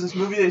anyways, there was this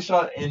movie they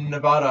shot in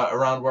Nevada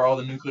around where all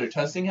the nuclear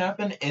testing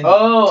happened, and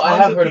Oh, I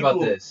tons have of heard about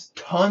people- this.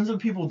 tons of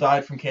people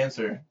died from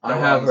cancer. I that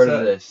were have on heard set.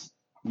 of this.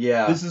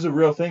 Yeah. This is a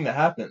real thing that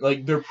happened.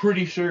 Like they're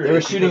pretty sure They were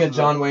it's shooting a because of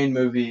John Wayne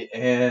movie,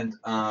 and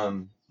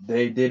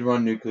they did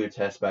run nuclear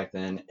tests back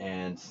then,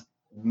 and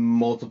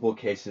multiple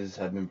cases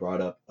have been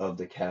brought up of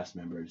the cast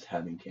members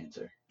having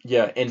cancer,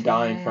 yeah, and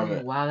dying from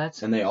it. Wow,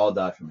 that's and they all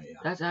died from it. Yeah.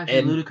 that's actually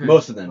And ludicrous.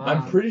 most of them. Wow.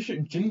 I'm pretty sure.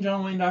 Didn't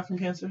John Wayne die from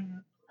cancer?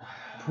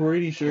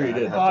 Pretty sure he Yeah, I'd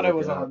did. I have thought to it look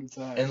was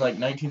it up. 100%. In like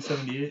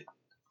 1978.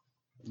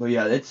 But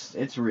yeah,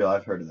 it's real.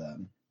 I've heard of that.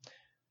 Dude,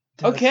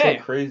 that's Okay.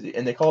 so crazy.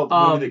 And they call it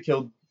the movie that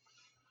killed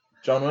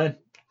John Wayne,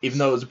 even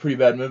though it was a pretty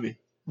bad movie.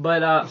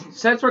 But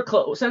since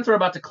we're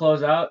about to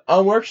close out,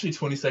 We're actually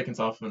 20 seconds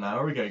off of an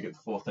hour. We gotta get the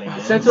full thing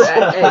in.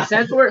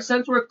 since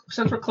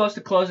we're close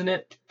to closing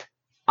it,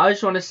 I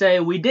just want to say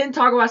we didn't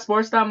talk about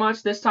sports that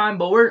much this time,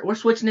 but we're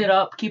switching it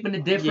up, keeping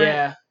it different.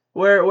 Yeah.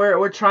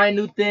 We're trying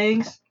new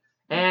things,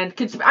 and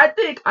I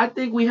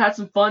think we had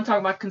some fun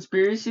talking about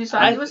conspiracy. So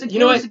it was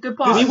a good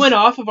pod. We went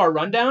off of our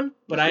rundown,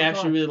 but I Good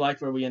actually pod. really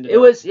liked where we ended It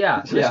up. was it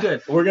was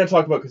good. We're gonna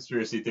talk about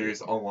conspiracy theories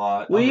a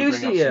lot. We I'm gonna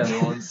used bring to, up some yeah.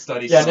 new ones,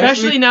 study Yeah, some. next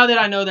Especially week- now that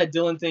I know that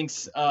Dylan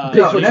thinks No,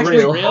 Bigfoot's next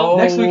real. week-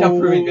 Next week I'm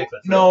proving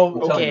Bigfoot. No, I'm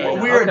telling you okay. right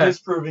now. we are Okay.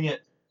 disproving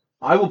it.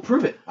 I will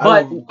prove it. I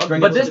But will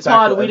bring but it to this the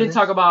factual pod we didn't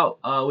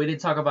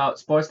evidence. talk about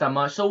sports that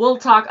much. So we'll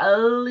talk a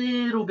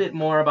little bit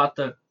more about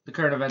the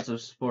current events of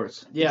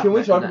sports. Yeah. Can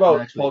we talk Ne- about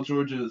next Paul week.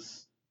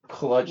 George's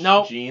clutch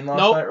Nope. gene last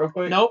Nope. night real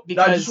quick? Nope,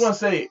 No, I because just want to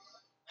say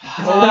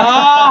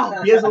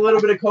Ah! he has a little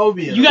bit of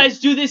Kobe in You him. guys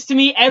do this to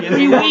me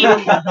every Yeah. week.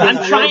 There's a I'm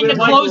little trying bit to of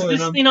Michael close in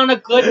this him. thing on a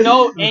good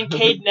note, and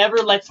Cade never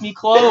lets me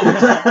close.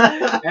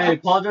 Hey,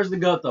 Paul George the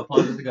goat though.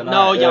 Paul George the goat. No,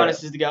 All right.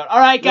 Giannis is the goat. All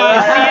right,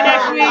 guys. See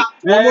you next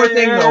week. One more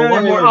thing though.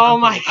 One more. Oh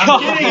my I'm god.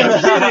 kidding, I'm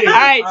kidding. All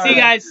right, see you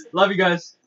guys. Love you guys.